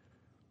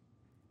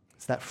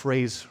 It's that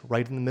phrase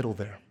right in the middle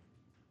there.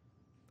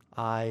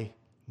 I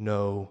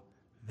know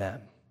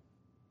them.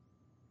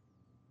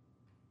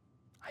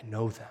 I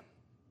know them.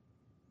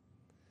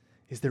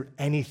 Is there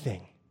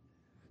anything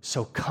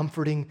so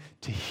comforting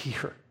to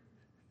hear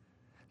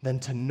than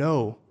to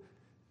know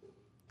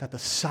that the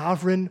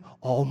sovereign,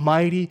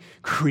 almighty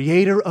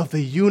creator of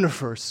the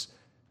universe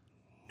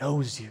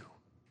knows you?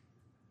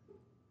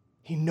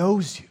 He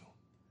knows you.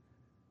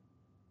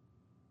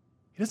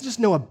 He doesn't just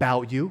know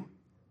about you.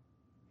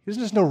 He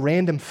doesn't just know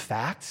random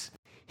facts.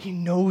 He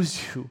knows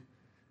you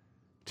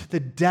to the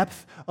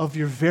depth of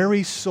your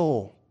very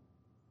soul,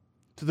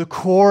 to the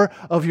core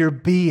of your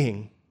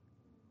being.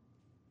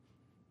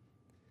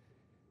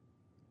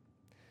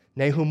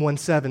 Nahum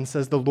 1:7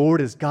 says, "The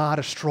Lord is God,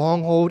 a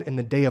stronghold in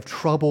the day of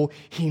trouble.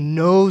 He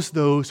knows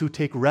those who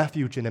take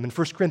refuge in him." And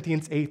 1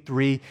 Corinthians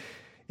 8:3,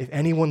 "If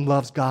anyone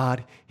loves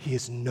God, he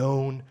is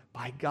known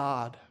by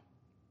God."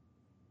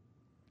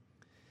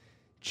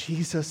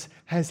 Jesus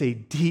has a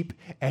deep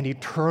and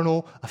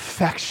eternal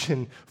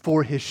affection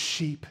for his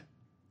sheep.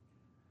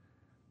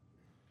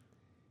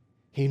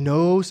 He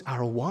knows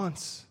our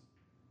wants.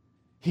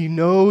 He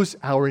knows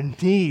our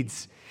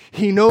needs.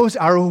 He knows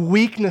our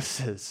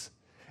weaknesses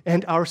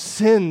and our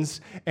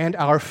sins and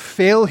our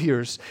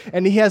failures.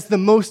 And he has the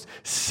most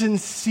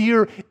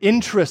sincere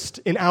interest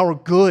in our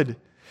good,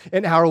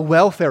 in our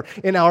welfare,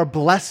 in our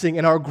blessing,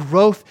 in our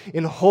growth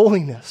in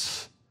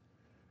holiness.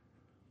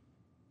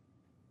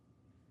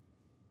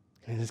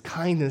 And in his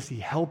kindness, he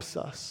helps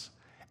us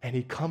and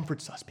he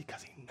comforts us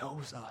because he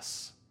knows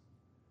us.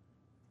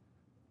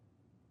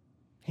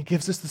 He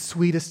gives us the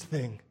sweetest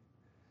thing.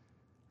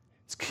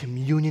 It's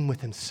communion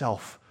with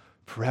himself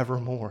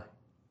forevermore.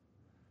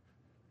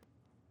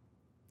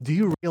 Do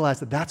you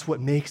realize that that's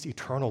what makes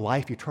eternal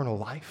life eternal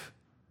life?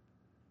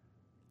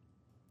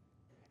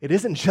 It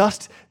isn't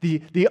just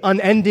the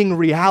unending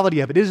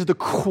reality of it. It is the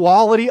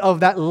quality of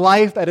that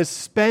life that is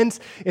spent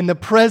in the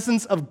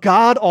presence of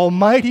God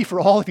Almighty for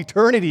all of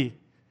eternity.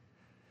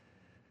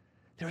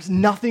 There is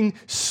nothing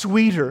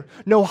sweeter,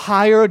 no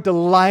higher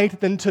delight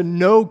than to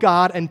know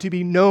God and to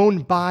be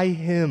known by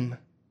him.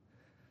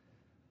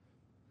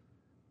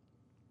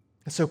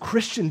 And so,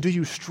 Christian, do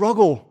you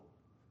struggle?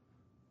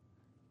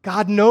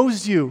 God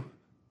knows you.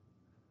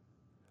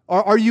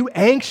 Are you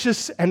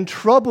anxious and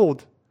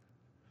troubled?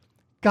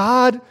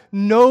 God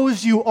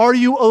knows you. Are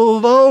you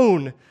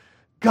alone?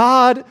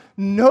 God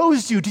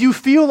knows you. Do you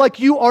feel like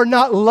you are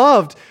not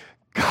loved?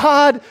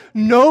 God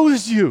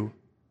knows you.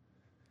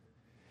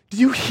 Do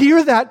you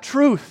hear that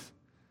truth?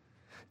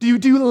 Do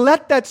you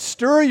let that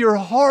stir your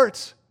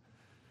heart?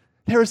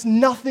 There is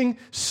nothing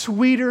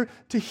sweeter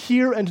to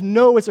hear and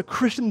know as a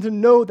Christian, to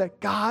know that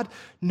God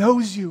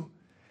knows you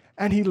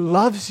and he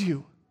loves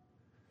you.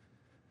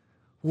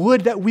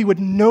 Would that we would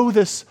know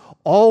this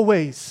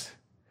always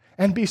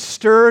and be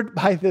stirred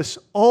by this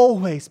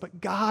always. But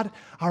God,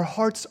 our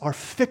hearts are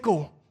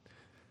fickle.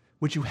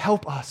 Would you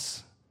help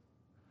us?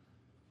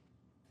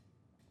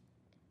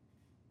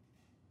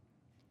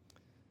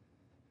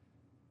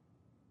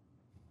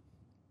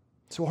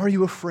 So are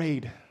you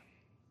afraid?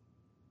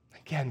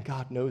 Again,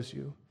 God knows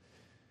you.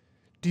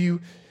 Do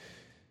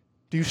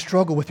you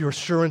struggle with your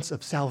assurance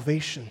of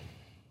salvation?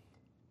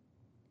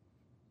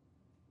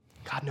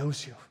 God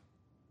knows you.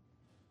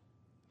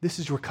 This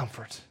is your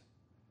comfort.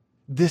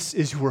 This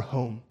is your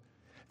home.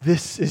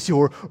 This is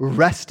your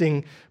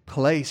resting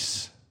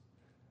place.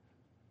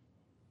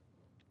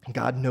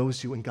 God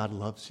knows you and God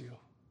loves you.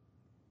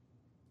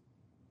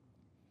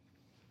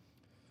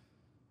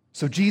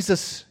 So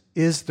Jesus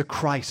is the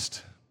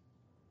Christ,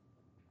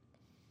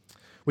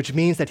 which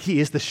means that he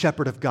is the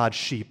shepherd of God's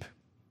sheep.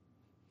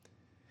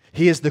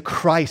 He is the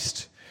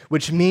Christ,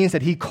 which means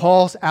that he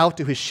calls out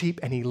to his sheep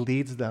and he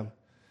leads them.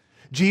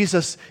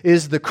 Jesus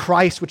is the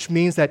Christ, which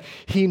means that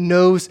he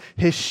knows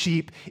his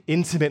sheep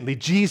intimately.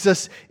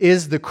 Jesus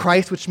is the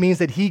Christ, which means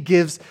that he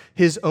gives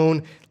his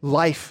own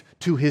life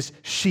to his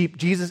sheep.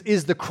 Jesus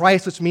is the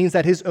Christ, which means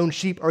that his own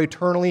sheep are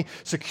eternally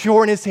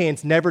secure in his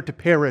hands, never to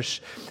perish.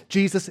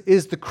 Jesus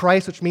is the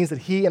Christ, which means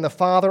that he and the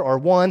Father are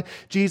one.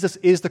 Jesus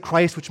is the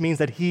Christ, which means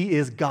that he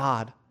is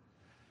God.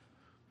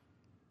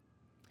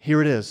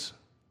 Here it is,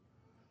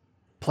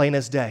 plain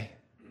as day.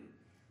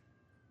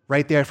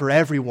 Right there for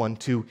everyone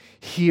to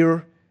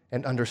hear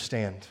and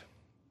understand.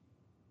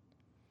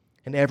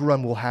 And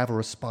everyone will have a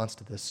response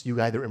to this.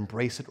 You either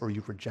embrace it or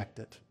you reject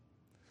it.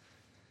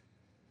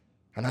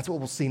 And that's what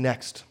we'll see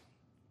next.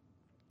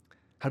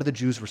 How do the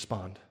Jews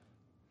respond?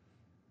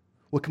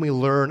 What can we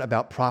learn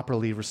about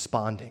properly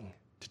responding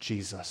to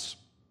Jesus?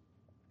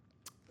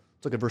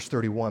 Let's look at verse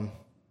 31.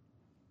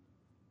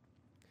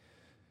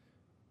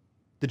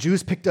 The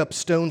Jews picked up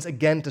stones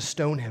again to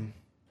stone him.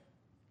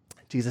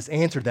 Jesus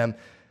answered them,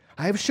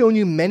 "I have shown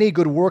you many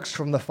good works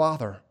from the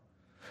Father.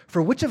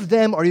 For which of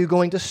them are you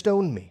going to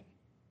stone me?"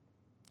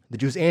 The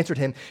Jews answered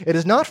him, "It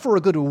is not for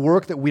a good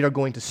work that we are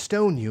going to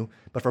stone you,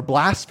 but for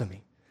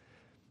blasphemy,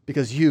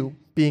 because you,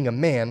 being a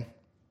man,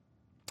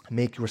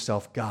 make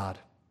yourself God."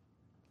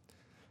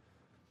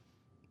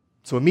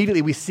 So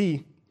immediately we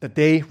see that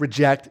they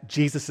reject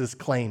Jesus'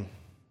 claim.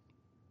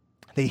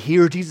 They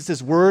hear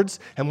Jesus' words,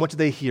 and what do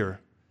they hear?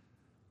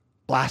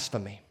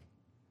 Blasphemy.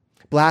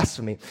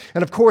 Blasphemy.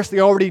 And of course, they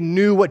already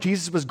knew what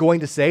Jesus was going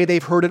to say.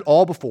 They've heard it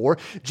all before.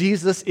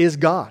 Jesus is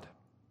God.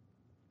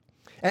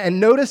 And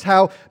notice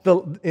how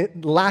the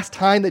last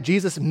time that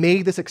Jesus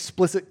made this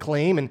explicit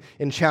claim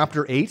in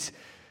chapter 8,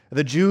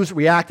 the Jews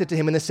reacted to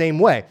him in the same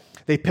way.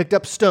 They picked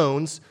up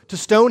stones to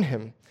stone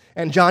him.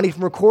 And John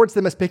even records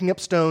them as picking up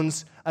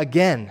stones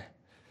again.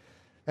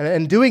 And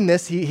in doing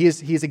this, he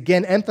is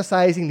again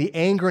emphasizing the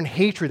anger and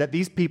hatred that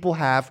these people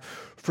have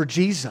for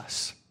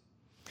Jesus.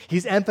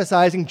 He's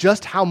emphasizing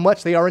just how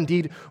much they are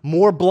indeed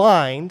more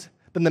blind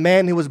than the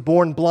man who was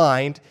born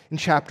blind in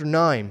chapter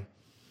 9.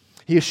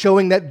 He is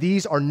showing that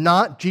these are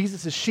not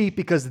Jesus' sheep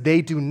because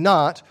they do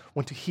not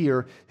want to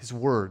hear his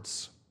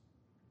words.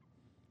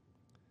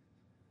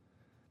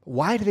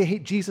 Why do they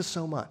hate Jesus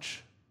so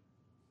much?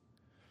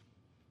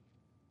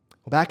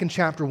 Well, back in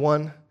chapter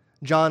 1,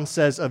 John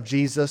says of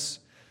Jesus,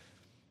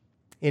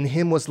 "In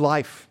him was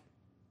life,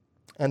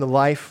 and the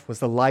life was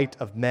the light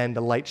of men.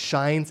 The light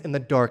shines in the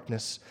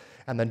darkness,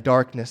 and the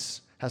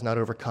darkness has not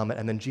overcome it."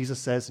 And then Jesus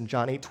says in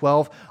John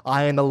 8:12,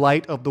 "I am the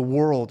light of the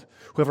world.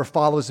 Whoever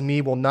follows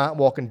me will not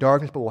walk in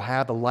darkness, but will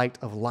have the light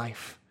of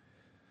life."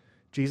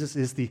 Jesus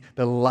is the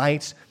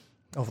light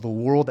of the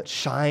world that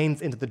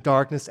shines into the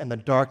darkness, and the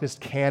darkness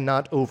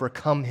cannot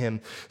overcome him.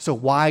 So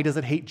why does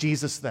it hate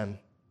Jesus then?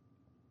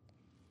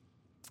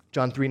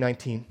 John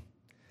 3:19,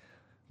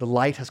 "The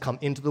light has come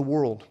into the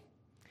world,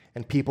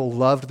 and people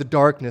loved the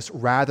darkness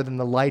rather than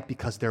the light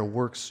because their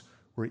works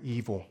were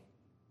evil."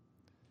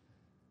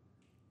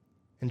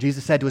 And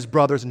Jesus said to his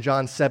brothers in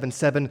John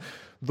 7:7,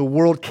 "The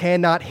world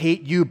cannot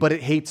hate you, but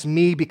it hates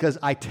me because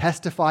I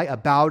testify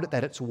about it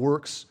that its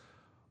works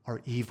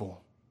are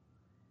evil."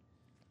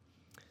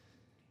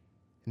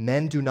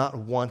 Men do not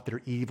want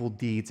their evil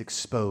deeds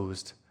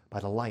exposed by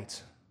the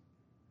light.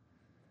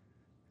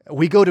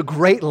 We go to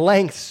great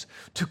lengths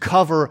to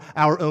cover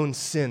our own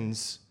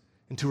sins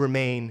and to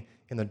remain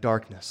in the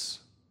darkness,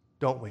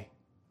 don't we?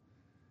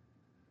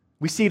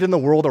 We see it in the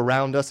world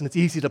around us, and it's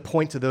easy to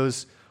point to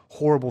those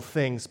horrible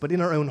things, but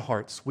in our own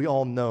hearts, we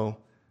all know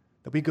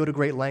that we go to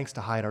great lengths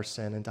to hide our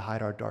sin and to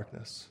hide our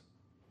darkness.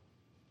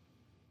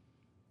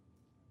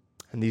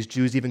 And these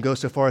Jews even go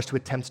so far as to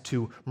attempt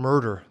to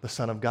murder the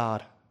Son of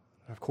God.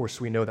 Of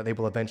course, we know that they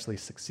will eventually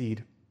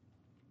succeed.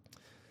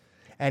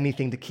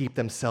 Anything to keep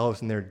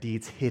themselves and their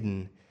deeds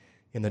hidden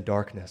in the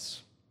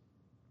darkness.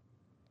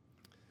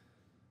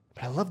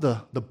 But I love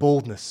the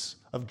boldness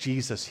of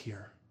Jesus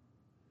here.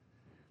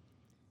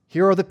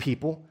 Here are the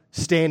people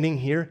standing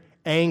here,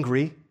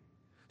 angry,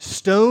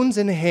 stones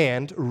in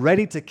hand,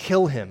 ready to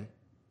kill him.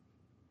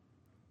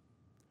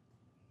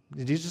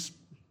 Jesus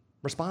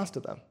responds to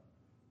them.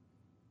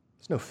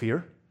 There's no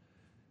fear.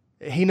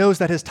 He knows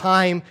that his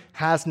time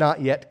has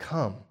not yet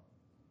come.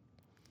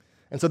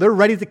 And so they're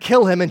ready to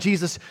kill him, and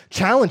Jesus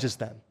challenges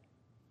them.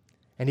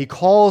 And he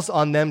calls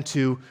on them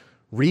to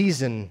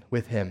reason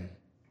with him.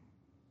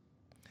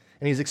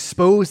 And he's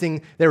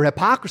exposing their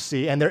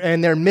hypocrisy and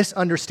their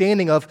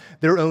misunderstanding of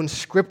their own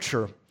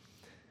scripture.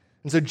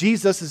 And so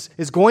Jesus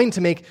is going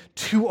to make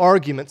two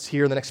arguments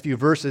here in the next few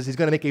verses. He's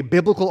going to make a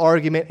biblical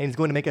argument, and he's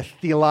going to make a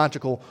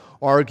theological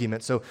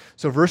argument. So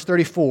verse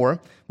 34,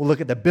 we'll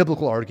look at the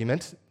biblical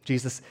argument.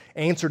 Jesus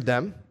answered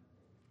them,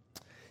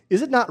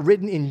 "Is it not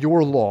written in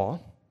your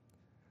law,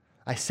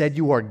 I said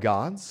you are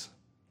gods?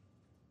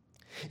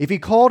 If he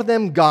called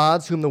them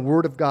gods whom the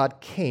word of God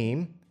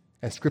came,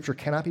 and scripture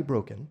cannot be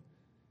broken,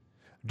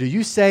 do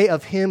you say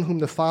of him whom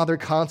the Father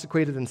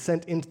consecrated and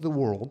sent into the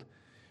world,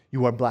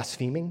 you are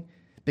blaspheming,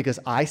 because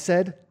I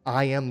said,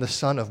 I am the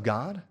Son of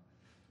God?"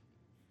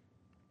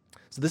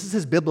 So this is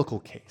his biblical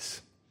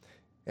case.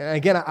 And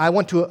again, I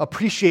want to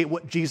appreciate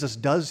what Jesus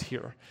does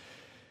here.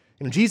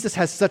 Jesus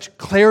has such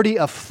clarity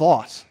of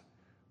thought.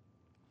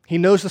 He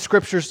knows the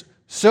scriptures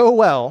so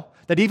well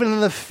that even in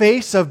the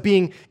face of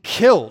being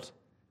killed,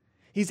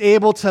 he's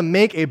able to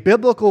make a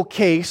biblical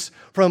case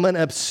from an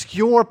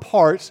obscure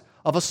part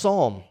of a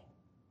psalm.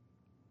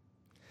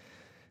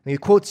 And he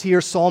quotes here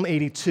Psalm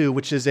 82,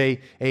 which is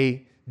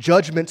a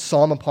judgment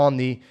psalm upon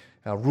the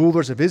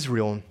rulers of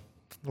Israel.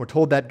 We're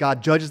told that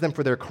God judges them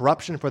for their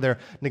corruption, for their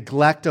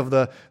neglect of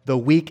the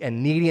weak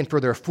and needy, and for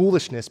their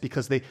foolishness,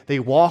 because they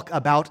walk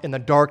about in the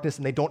darkness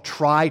and they don't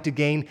try to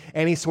gain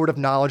any sort of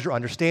knowledge or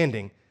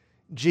understanding.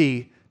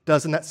 Gee,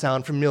 doesn't that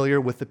sound familiar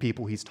with the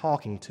people he's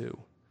talking to?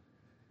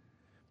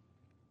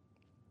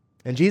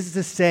 And Jesus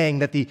is saying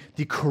that the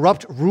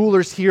corrupt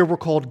rulers here were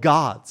called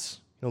gods.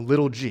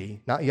 Little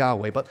g, not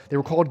Yahweh, but they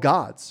were called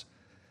gods.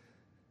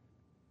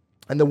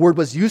 And the word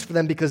was used for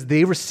them because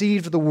they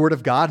received the word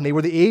of God and they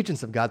were the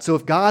agents of God. So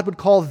if God would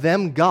call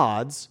them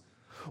gods,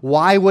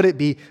 why would it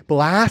be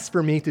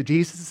blasphemy to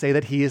Jesus to say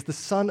that he is the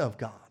Son of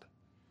God?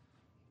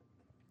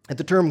 If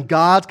the term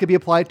gods could be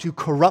applied to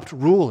corrupt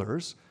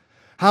rulers,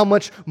 how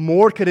much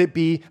more could it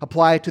be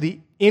applied to the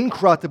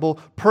incorruptible,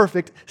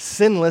 perfect,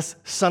 sinless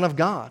Son of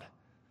God?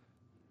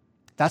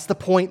 That's the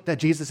point that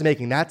Jesus is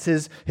making. That's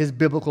his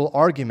biblical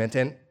argument.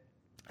 And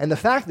the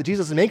fact that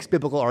Jesus makes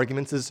biblical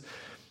arguments is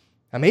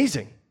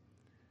amazing.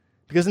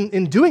 Because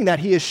in doing that,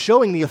 he is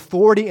showing the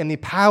authority and the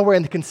power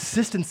and the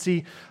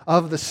consistency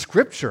of the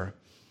Scripture.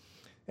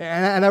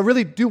 And I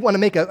really do want to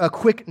make a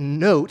quick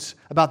note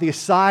about the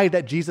aside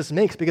that Jesus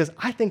makes, because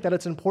I think that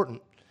it's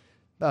important.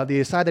 The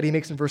aside that he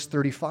makes in verse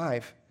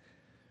 35.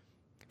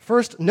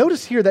 First,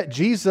 notice here that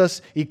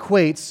Jesus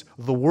equates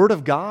the Word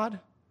of God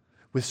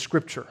with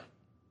Scripture.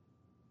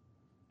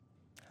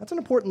 That's an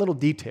important little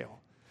detail.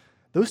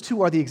 Those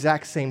two are the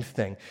exact same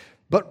thing.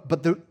 But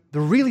the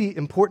really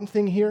important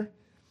thing here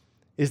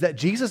is that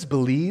Jesus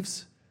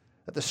believes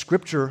that the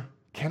Scripture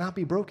cannot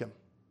be broken.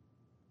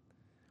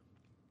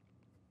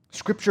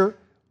 Scripture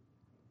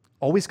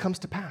always comes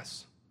to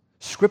pass.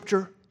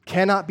 Scripture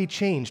cannot be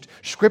changed.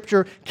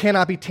 Scripture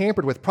cannot be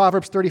tampered with.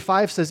 Proverbs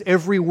 35 says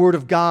every word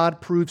of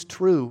God proves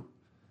true.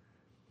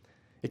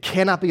 It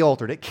cannot be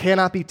altered. It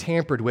cannot be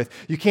tampered with.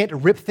 You can't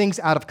rip things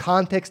out of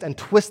context and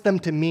twist them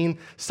to mean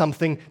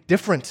something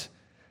different.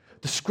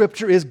 The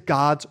Scripture is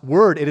God's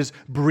word. It is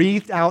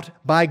breathed out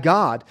by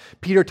God.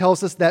 Peter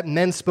tells us that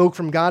men spoke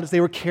from God as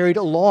they were carried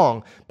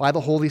along by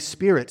the Holy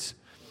Spirit.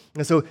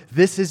 And so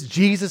this is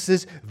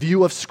Jesus'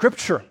 view of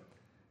Scripture.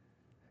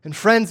 And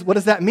friends, what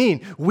does that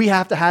mean? We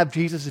have to have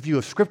Jesus' view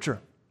of Scripture.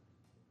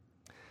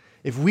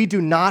 If we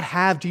do not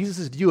have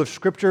Jesus' view of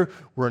Scripture,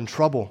 we're in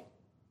trouble.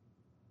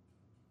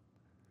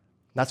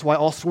 That's why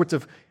all sorts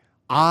of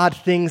odd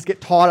things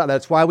get taught out.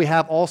 That's why we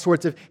have all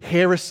sorts of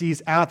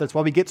heresies out. That's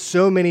why we get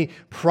so many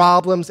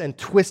problems and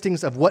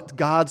twistings of what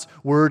God's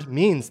word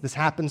means. This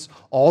happens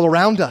all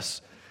around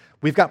us.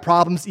 We've got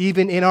problems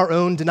even in our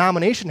own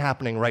denomination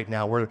happening right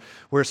now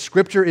where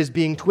Scripture is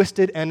being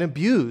twisted and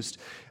abused.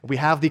 We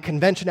have the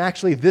convention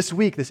actually this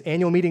week, this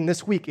annual meeting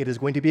this week. It is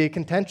going to be a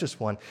contentious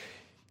one.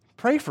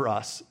 Pray for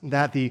us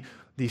that the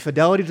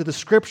fidelity to the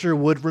Scripture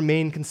would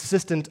remain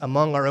consistent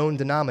among our own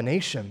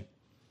denomination.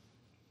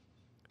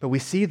 But we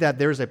see that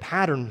there's a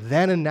pattern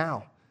then and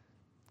now.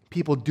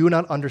 People do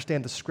not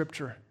understand the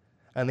Scripture,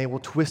 and they will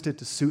twist it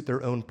to suit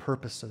their own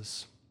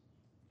purposes.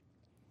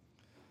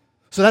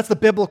 So that's the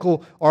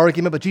biblical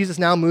argument, but Jesus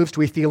now moves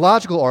to a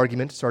theological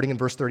argument, starting in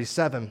verse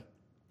 37.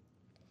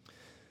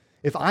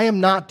 If I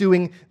am not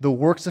doing the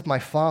works of my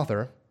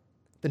Father,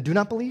 then do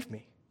not believe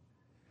me.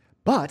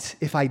 But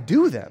if I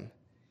do them,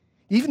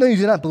 even though you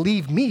do not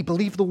believe me,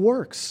 believe the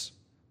works,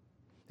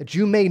 that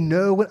you may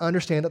know and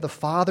understand that the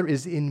Father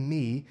is in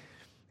me,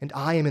 and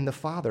I am in the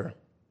Father.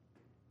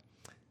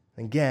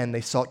 Again,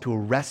 they sought to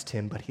arrest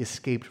him, but he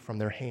escaped from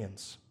their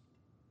hands.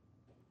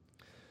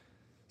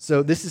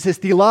 So this is his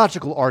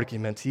theological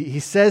argument. He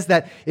says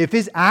that if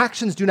his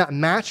actions do not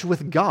match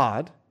with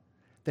God,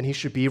 then he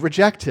should be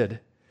rejected.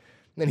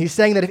 And he's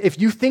saying that if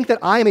you think that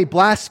I am a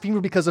blasphemer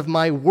because of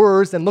my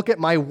words, then look at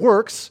my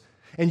works,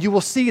 and you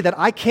will see that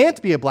I can't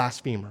be a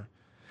blasphemer,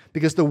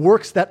 because the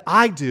works that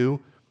I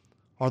do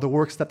are the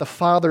works that the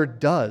Father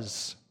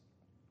does.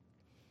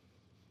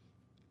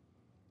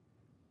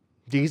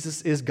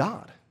 Jesus is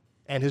God,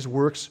 and his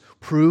works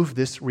prove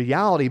this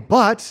reality.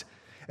 But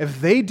if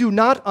they do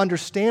not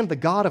understand the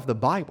God of the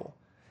Bible,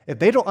 if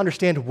they don't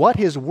understand what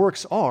his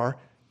works are,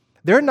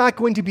 they're not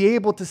going to be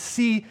able to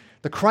see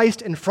the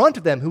Christ in front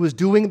of them who is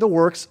doing the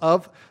works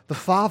of the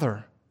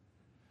Father.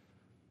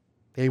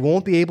 They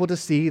won't be able to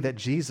see that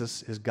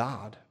Jesus is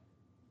God.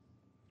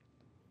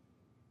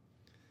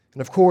 And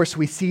of course,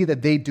 we see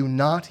that they do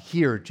not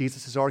hear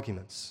Jesus'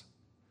 arguments.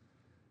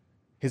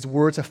 His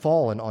words have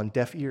fallen on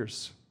deaf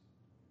ears.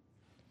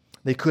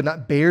 They could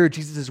not bear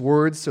Jesus'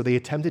 words, so they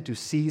attempted to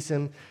seize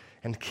him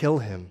and kill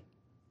him.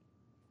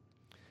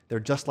 They're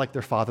just like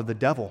their father, the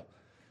devil.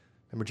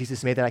 Remember,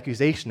 Jesus made that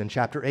accusation in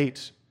chapter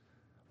 8.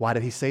 Why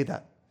did he say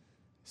that?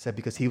 He said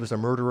because he was a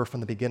murderer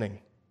from the beginning.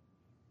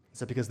 He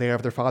said because they are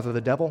of their father,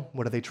 the devil.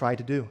 What do they try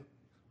to do?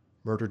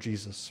 Murder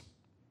Jesus.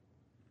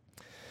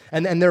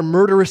 And their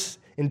murderous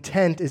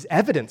intent is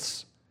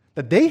evidence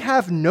that they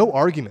have no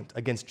argument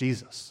against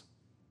Jesus.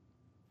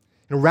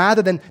 And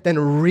rather than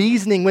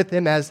reasoning with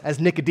him as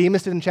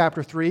Nicodemus did in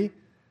chapter 3,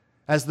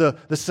 as the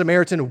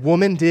Samaritan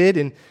woman did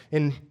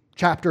in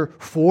chapter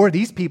 4,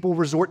 these people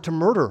resort to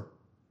murder.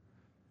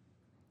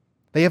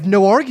 They have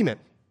no argument.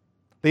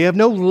 They have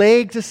no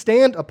leg to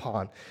stand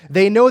upon.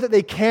 They know that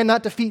they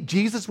cannot defeat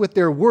Jesus with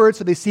their words,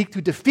 so they seek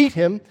to defeat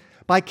him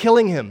by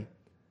killing him.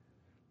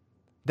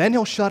 Then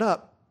he'll shut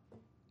up.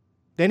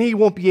 Then he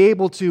won't be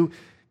able to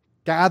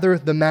gather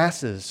the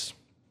masses.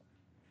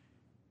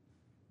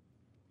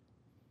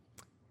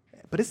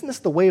 But isn't this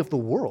the way of the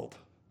world?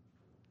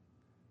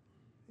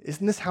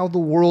 Isn't this how the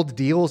world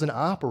deals and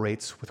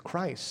operates with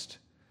Christ?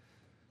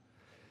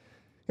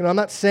 You know, I'm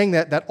not saying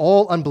that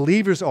all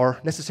unbelievers are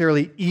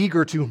necessarily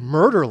eager to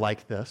murder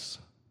like this,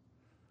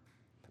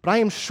 but I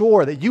am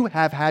sure that you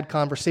have had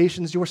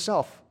conversations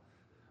yourself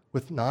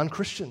with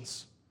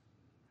non-Christians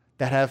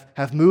that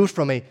have moved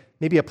from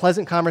maybe a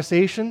pleasant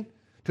conversation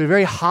to a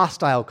very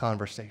hostile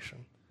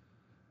conversation,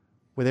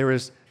 where there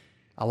is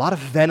a lot of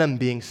venom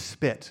being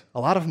spit,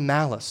 a lot of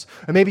malice.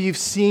 Or maybe you've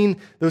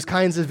seen those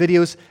kinds of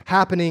videos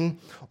happening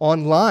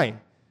online.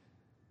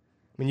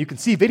 I mean, you can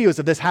see videos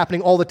of this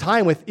happening all the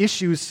time with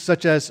issues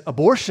such as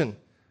abortion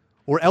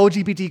or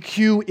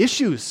LGBTQ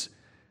issues.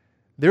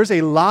 There's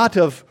a lot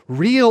of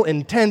real,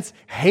 intense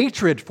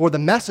hatred for the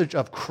message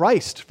of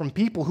Christ from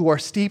people who are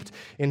steeped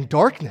in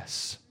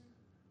darkness.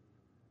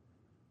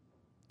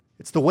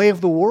 It's the way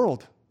of the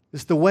world.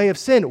 It's the way of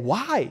sin.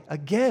 Why?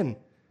 Again,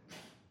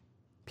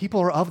 people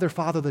are of their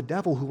father, the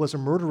devil, who was a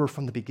murderer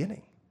from the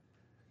beginning.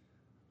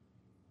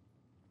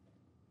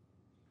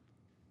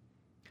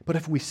 But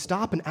if we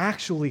stop and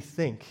actually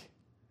think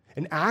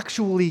and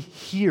actually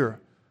hear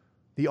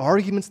the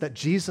arguments that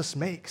Jesus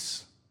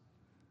makes,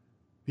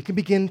 we can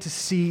begin to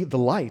see the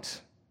light.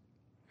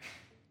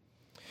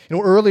 You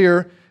know,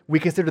 earlier we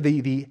considered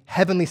the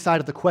heavenly side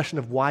of the question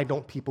of why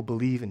don't people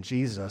believe in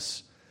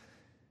Jesus.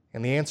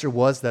 And the answer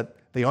was that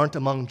they aren't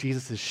among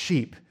Jesus'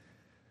 sheep.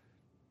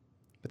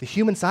 But the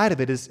human side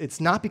of it is,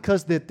 it's not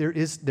because that there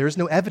is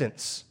no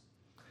evidence.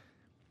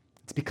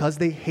 It's because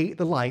they hate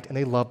the light and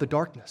they love the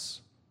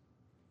darkness.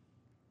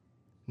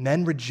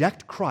 Men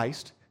reject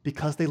Christ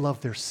because they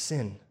love their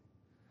sin.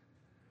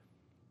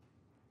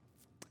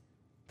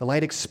 The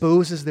light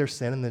exposes their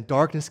sin and the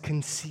darkness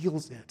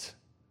conceals it.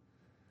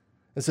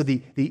 And so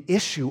the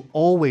issue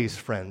always,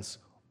 friends,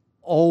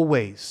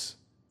 always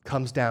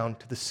comes down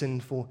to the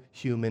sinful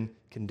human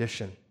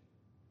condition.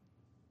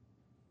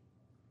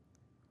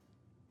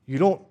 You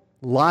don't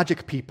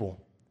logic people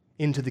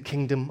into the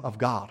kingdom of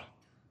God.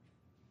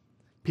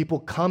 People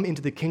come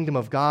into the kingdom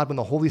of God when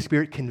the Holy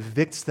Spirit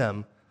convicts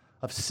them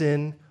of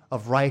sin,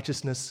 of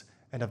righteousness,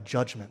 and of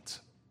judgment.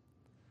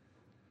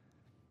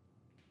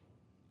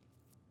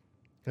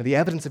 The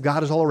evidence of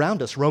God is all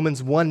around us.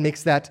 Romans 1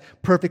 makes that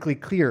perfectly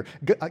clear.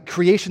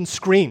 Creation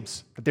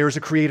screams that there is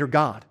a creator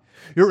God.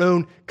 Your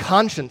own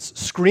conscience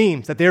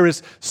screams that there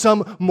is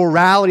some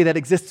morality that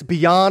exists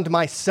beyond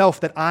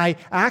myself that I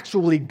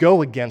actually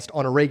go against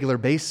on a regular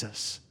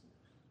basis.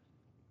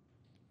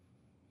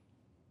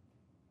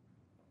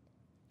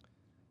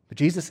 But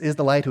Jesus is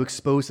the light who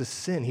exposes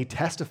sin. He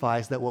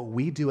testifies that what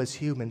we do as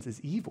humans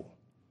is evil.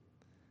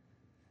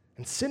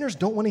 And sinners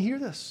don't want to hear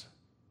this.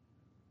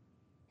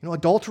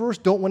 Adulterers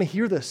don't want to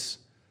hear this.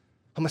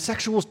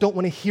 Homosexuals don't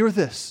want to hear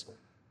this.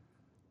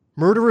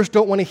 Murderers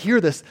don't want to hear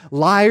this.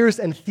 Liars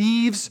and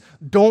thieves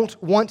don't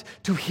want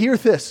to hear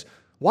this.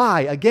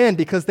 Why? Again,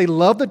 because they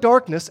love the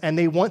darkness and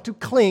they want to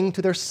cling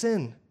to their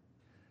sin.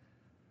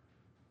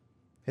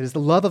 It is the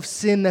love of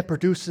sin that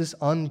produces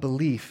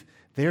unbelief.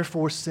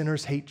 Therefore,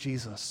 sinners hate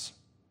Jesus.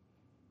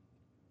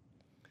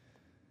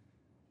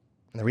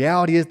 And the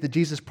reality is that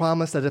Jesus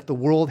promised that if the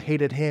world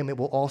hated him, it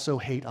will also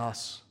hate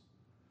us.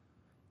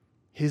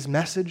 His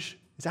message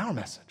is our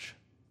message.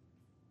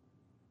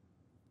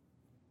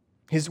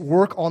 His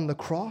work on the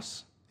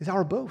cross is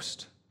our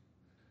boast.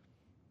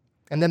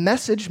 And the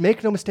message,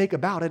 make no mistake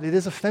about it, it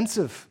is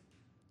offensive.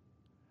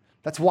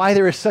 That's why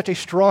there is such a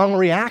strong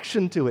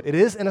reaction to it. It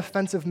is an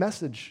offensive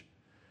message.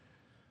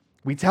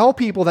 We tell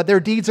people that their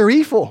deeds are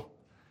evil.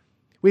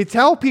 We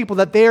tell people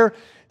that they're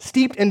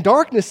steeped in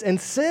darkness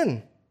and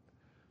sin.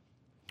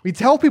 We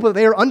tell people that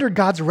they are under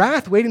God's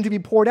wrath waiting to be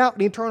poured out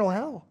in eternal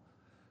hell.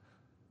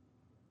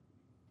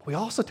 We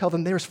also tell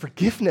them there is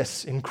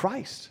forgiveness in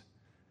Christ.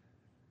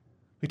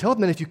 We tell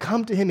them that if you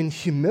come to him in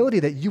humility,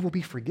 that you will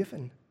be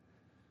forgiven.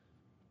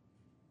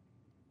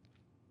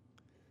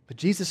 But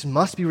Jesus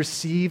must be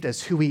received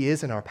as who he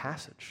is in our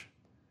passage.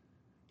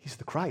 He's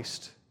the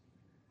Christ.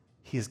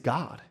 He is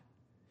God.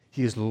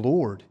 He is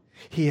Lord.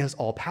 He has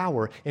all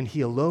power, and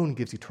he alone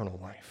gives eternal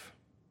life.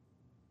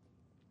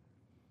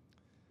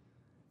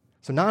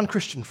 So,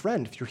 non-Christian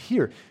friend, if you're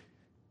here,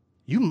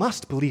 you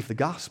must believe the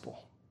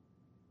gospel.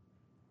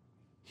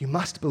 You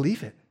must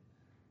believe it.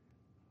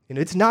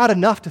 It's not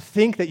enough to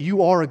think that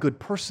you are a good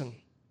person.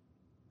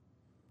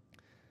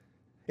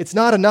 It's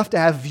not enough to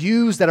have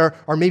views that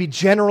are maybe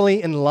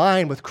generally in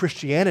line with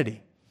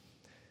Christianity.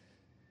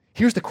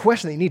 Here's the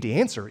question that you need to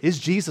answer. Is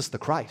Jesus the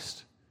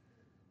Christ?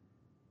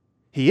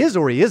 He is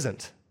or he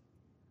isn't.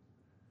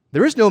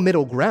 There is no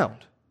middle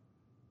ground.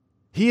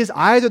 He is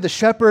either the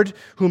shepherd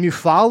whom you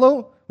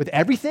follow with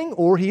everything,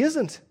 or he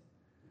isn't.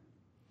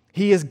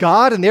 He is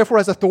God and therefore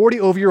has authority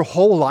over your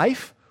whole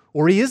life,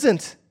 or he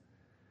isn't.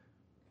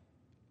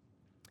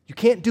 You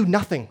can't do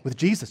nothing with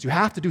Jesus. You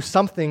have to do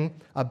something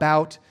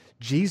about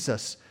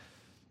Jesus.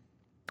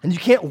 And you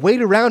can't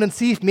wait around and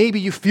see if maybe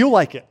you feel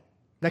like it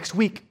next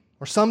week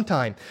or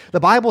sometime. The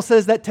Bible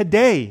says that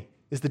today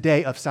is the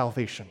day of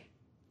salvation.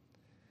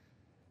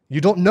 You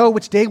don't know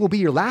which day will be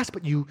your last,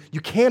 but you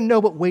can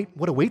know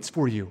what awaits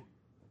for you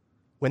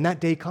when that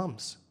day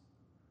comes.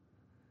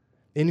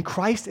 In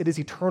Christ, it is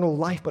eternal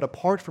life, but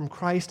apart from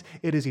Christ,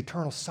 it is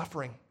eternal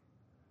suffering.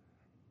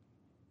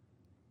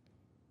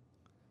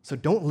 So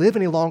don't live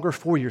any longer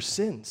for your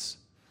sins.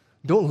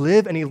 Don't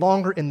live any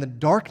longer in the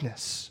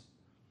darkness.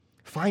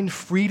 Find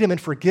freedom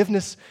and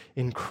forgiveness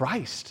in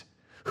Christ,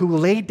 who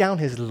laid down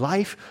his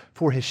life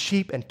for his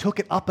sheep and took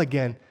it up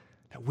again,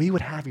 that we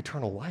would have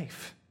eternal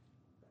life.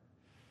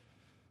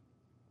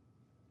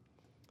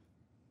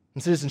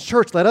 And Citizens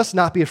Church, let us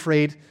not be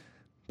afraid,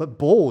 but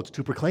bold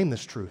to proclaim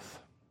this truth.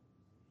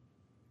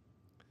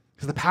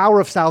 Because the power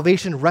of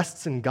salvation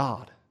rests in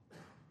God.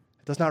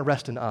 It does not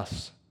rest in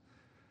us.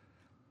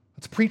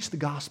 Let's preach the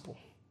gospel.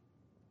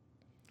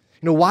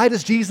 Why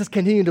does Jesus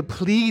continue to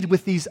plead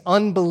with these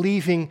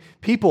unbelieving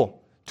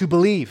people to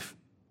believe?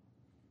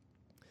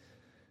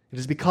 It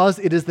is because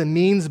it is the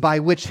means by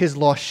which his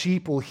lost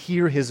sheep will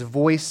hear his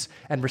voice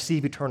and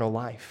receive eternal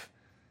life.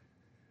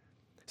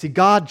 See,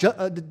 God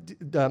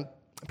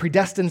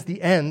predestines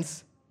the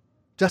ends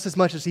just as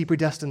much as he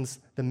predestines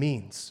the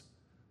means.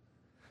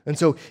 And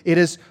so it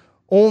is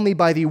only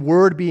by the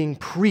word being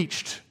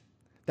preached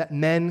that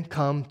men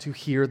come to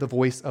hear the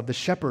voice of the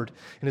shepherd.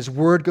 And his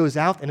word goes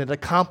out and it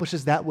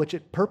accomplishes that which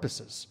it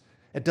purposes.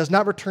 It does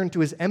not return to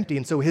his empty,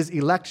 and so his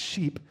elect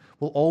sheep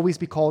will always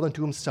be called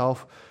unto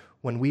himself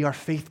when we are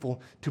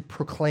faithful to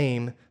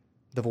proclaim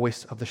the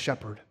voice of the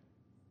shepherd.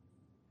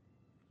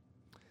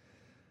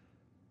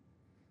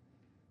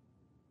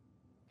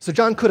 So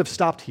John could have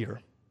stopped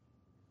here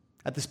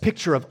at this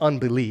picture of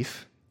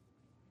unbelief,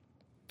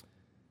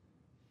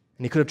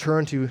 and he could have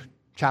turned to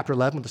chapter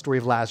 11 with the story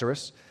of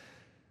Lazarus,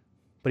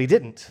 but he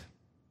didn't.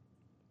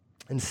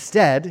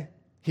 Instead,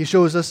 he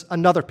shows us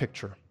another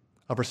picture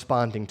of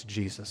responding to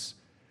Jesus.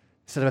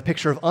 Instead of a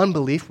picture of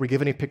unbelief, we're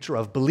given a picture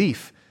of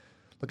belief.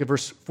 Look at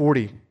verse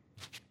 40.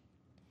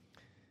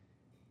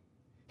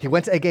 He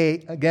went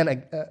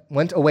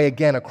away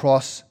again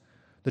across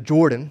the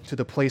Jordan to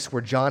the place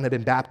where John had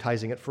been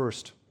baptizing at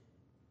first,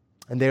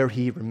 and there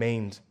he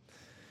remained.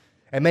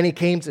 And many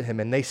came to him,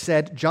 and they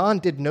said, "John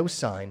did no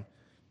sign,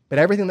 but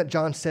everything that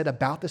John said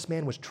about this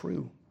man was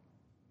true."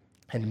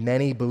 And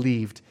many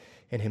believed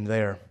in him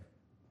there.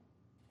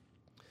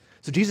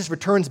 So Jesus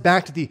returns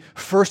back to the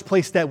first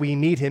place that we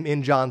meet him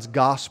in John's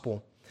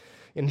gospel.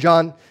 In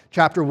John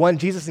chapter 1,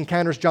 Jesus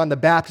encounters John the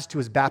Baptist, who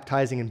is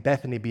baptizing in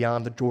Bethany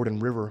beyond the Jordan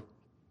River.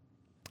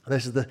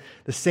 This is the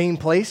same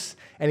place,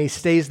 and he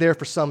stays there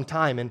for some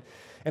time. And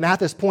at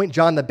this point,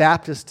 John the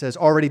Baptist has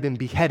already been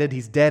beheaded.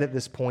 He's dead at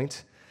this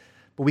point.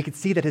 But we can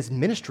see that his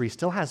ministry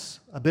still has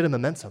a bit of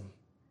momentum.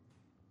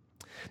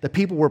 The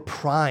people were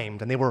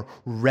primed, and they were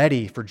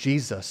ready for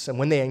Jesus. And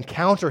when they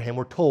encounter him,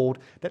 we're told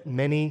that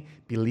many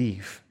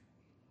believe.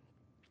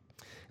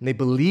 And they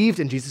believed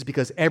in Jesus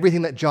because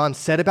everything that John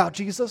said about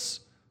Jesus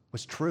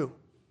was true.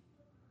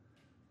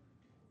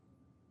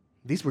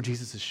 These were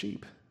Jesus'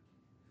 sheep.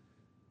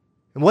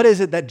 And what is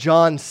it that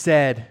John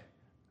said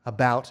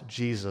about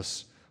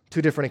Jesus?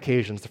 Two different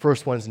occasions. The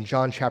first one is in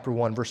John chapter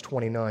 1, verse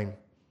 29.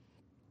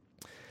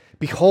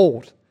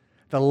 "Behold,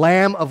 the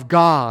Lamb of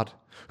God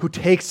who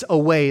takes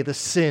away the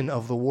sin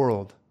of the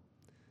world.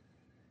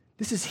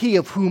 This is he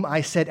of whom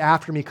I said,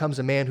 after me comes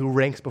a man who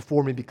ranks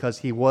before me because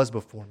he was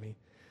before me.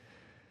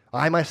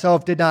 I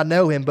myself did not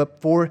know him,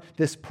 but for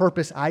this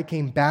purpose I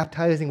came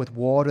baptizing with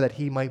water that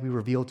he might be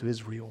revealed to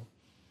Israel.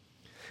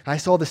 I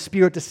saw the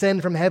Spirit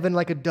descend from heaven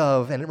like a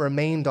dove, and it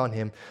remained on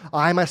him.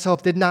 I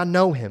myself did not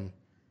know him,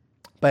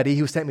 but he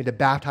who sent me to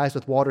baptize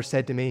with water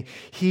said to me,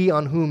 he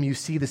on whom you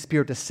see the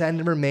Spirit descend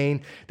and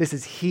remain, this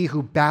is he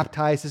who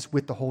baptizes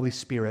with the Holy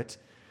Spirit.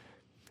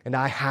 And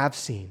I have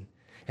seen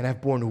and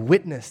have borne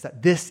witness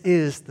that this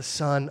is the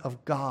Son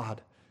of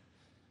God."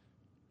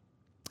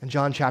 In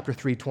John chapter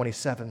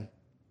 3:27,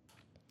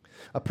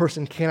 "A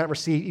person cannot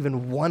receive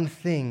even one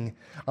thing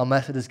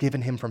unless it is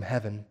given him from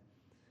heaven.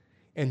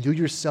 And you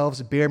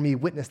yourselves bear me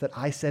witness that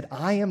I said,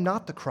 I am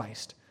not the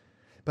Christ,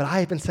 but I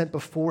have been sent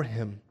before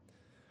him.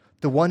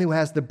 The one who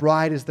has the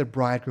bride is the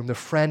bridegroom. The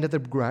friend of the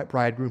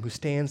bridegroom who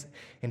stands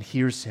and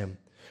hears him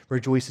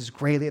rejoices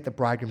greatly at the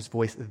bridegroom's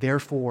voice.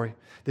 Therefore,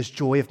 this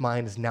joy of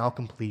mine is now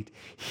complete.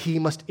 He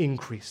must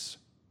increase,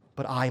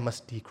 but I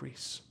must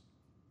decrease."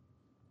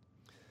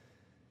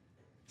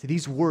 See,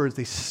 these words,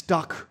 they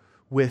stuck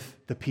with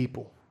the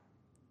people.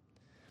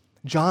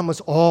 John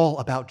was all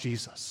about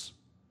Jesus.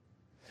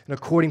 And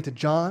according to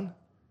John,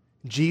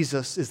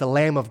 Jesus is the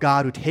Lamb of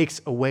God who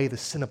takes away the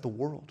sin of the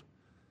world.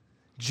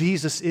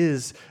 Jesus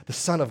is the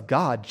Son of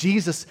God.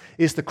 Jesus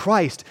is the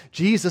Christ.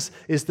 Jesus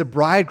is the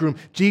bridegroom.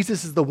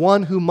 Jesus is the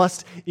one who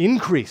must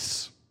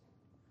increase.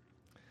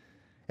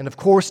 And of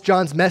course,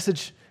 John's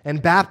message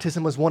and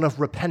baptism was one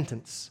of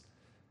repentance.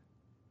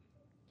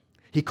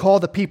 He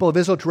called the people of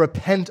Israel to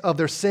repent of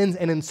their sins,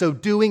 and in so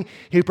doing,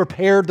 he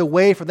prepared the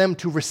way for them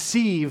to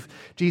receive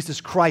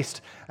Jesus Christ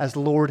as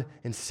Lord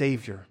and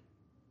Savior.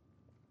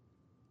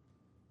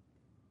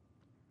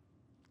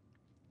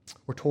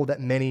 We're told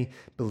that many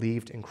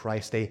believed in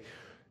Christ. They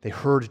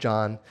heard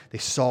John, they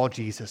saw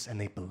Jesus, and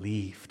they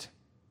believed.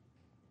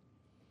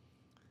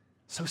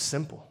 So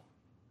simple.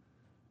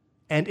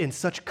 And in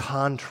such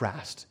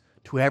contrast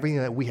to everything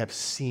that we have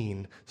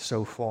seen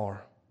so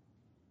far.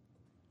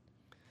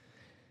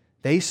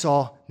 They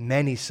saw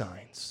many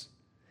signs.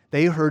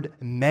 They heard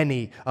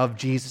many of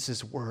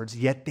Jesus' words,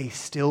 yet they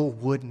still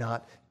would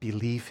not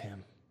believe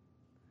him.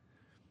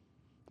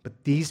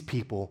 But these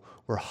people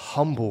were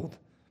humbled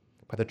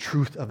by the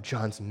truth of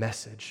John's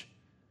message.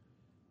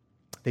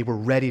 They were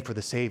ready for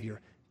the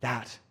Savior.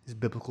 That is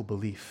biblical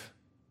belief.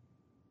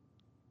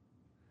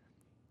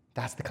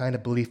 That's the kind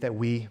of belief that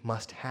we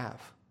must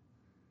have.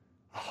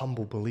 A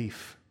humble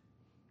belief.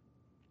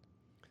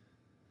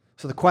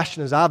 So the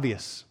question is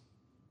obvious.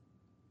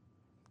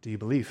 Do you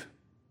believe?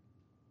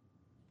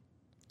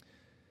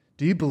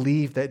 Do you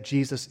believe that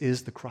Jesus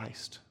is the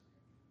Christ?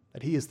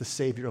 That he is the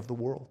Savior of the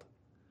world?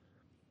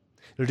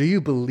 Or do you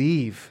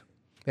believe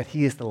that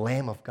he is the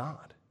Lamb of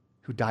God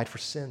who died for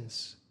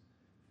sins?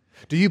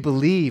 Do you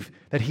believe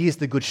that he is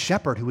the Good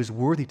Shepherd who is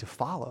worthy to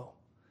follow?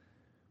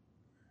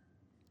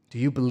 Do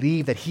you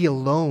believe that he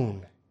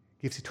alone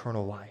gives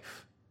eternal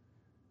life?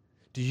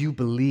 Do you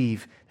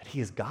believe that he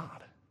is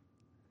God?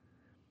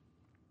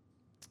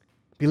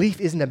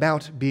 Belief isn't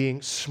about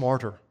being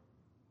smarter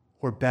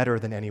or better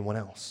than anyone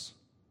else.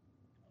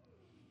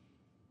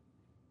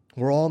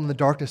 We're all in the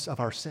darkness of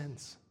our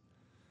sins.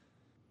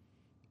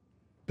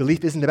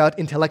 Belief isn't about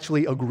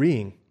intellectually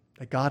agreeing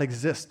that God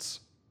exists.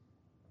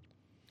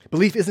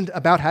 Belief isn't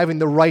about having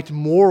the right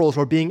morals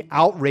or being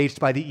outraged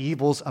by the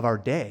evils of our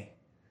day.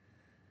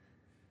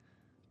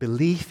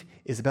 Belief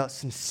is about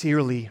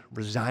sincerely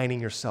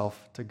resigning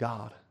yourself to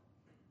God.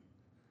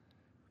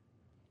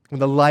 When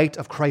the light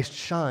of Christ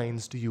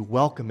shines, do you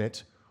welcome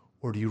it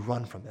or do you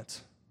run from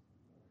it?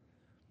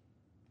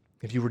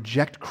 If you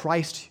reject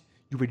Christ,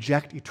 you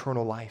reject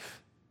eternal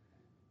life.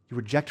 You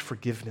reject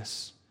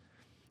forgiveness.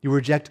 You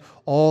reject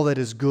all that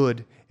is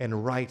good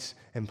and right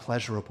and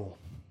pleasurable.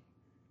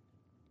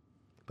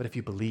 But if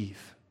you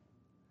believe,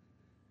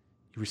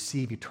 you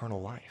receive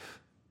eternal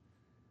life,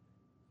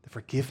 the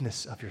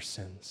forgiveness of your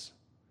sins,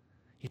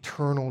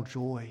 eternal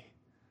joy,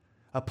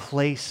 a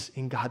place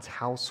in God's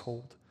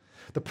household,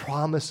 the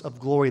promise of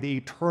glory, the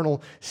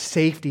eternal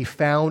safety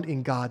found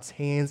in God's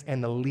hands,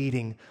 and the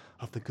leading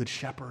of the Good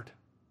Shepherd.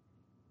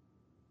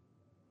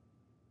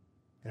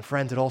 And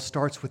friends, it all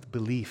starts with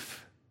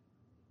belief.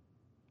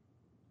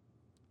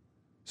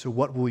 So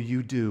what will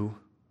you do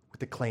with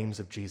the claims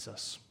of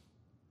Jesus?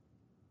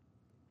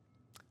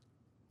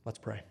 Let's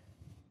pray.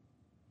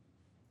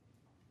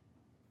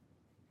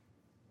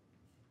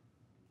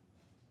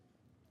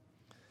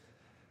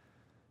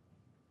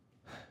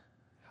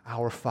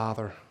 Our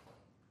Father,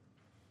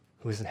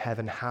 who is in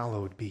heaven,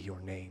 hallowed be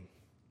your name.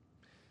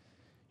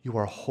 You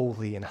are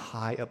holy and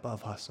high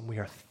above us, and we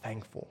are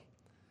thankful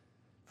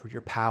for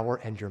your power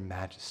and your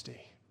majesty.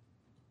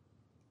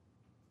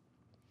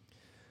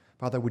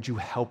 Father, would you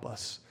help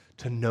us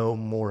to know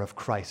more of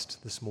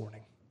Christ this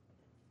morning?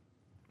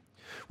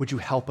 Would you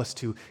help us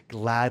to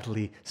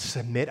gladly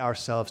submit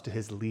ourselves to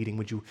his leading?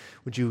 Would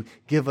you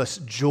give us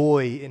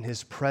joy in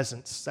his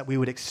presence, that we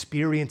would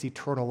experience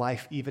eternal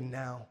life even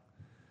now?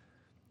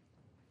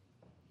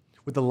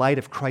 Would the light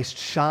of Christ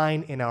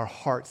shine in our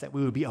hearts, that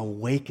we would be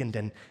awakened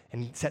and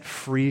set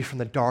free from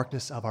the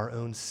darkness of our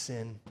own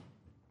sin?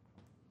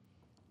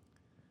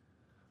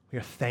 We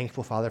are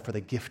thankful, Father, for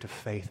the gift of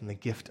faith and the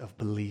gift of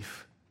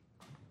belief.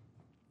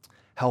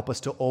 Help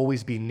us to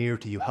always be near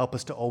to you. Help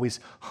us to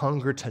always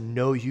hunger to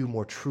know you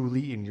more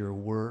truly in your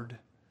word.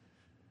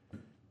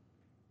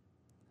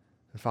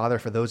 And Father,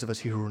 for those of us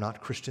here who are not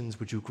Christians,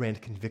 would you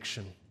grant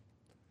conviction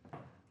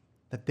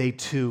that they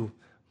too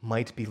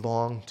might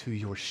belong to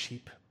your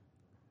sheep.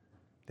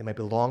 They might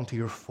belong to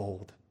your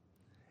fold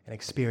and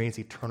experience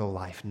eternal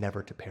life,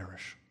 never to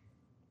perish.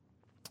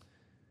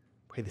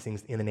 Pray these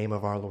things in the name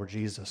of our Lord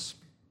Jesus.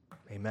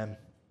 Amen.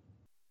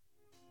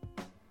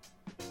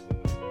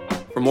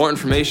 For more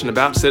information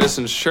about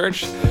Citizens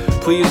Church,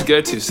 please go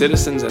to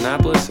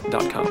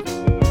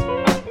citizensannapolis.com.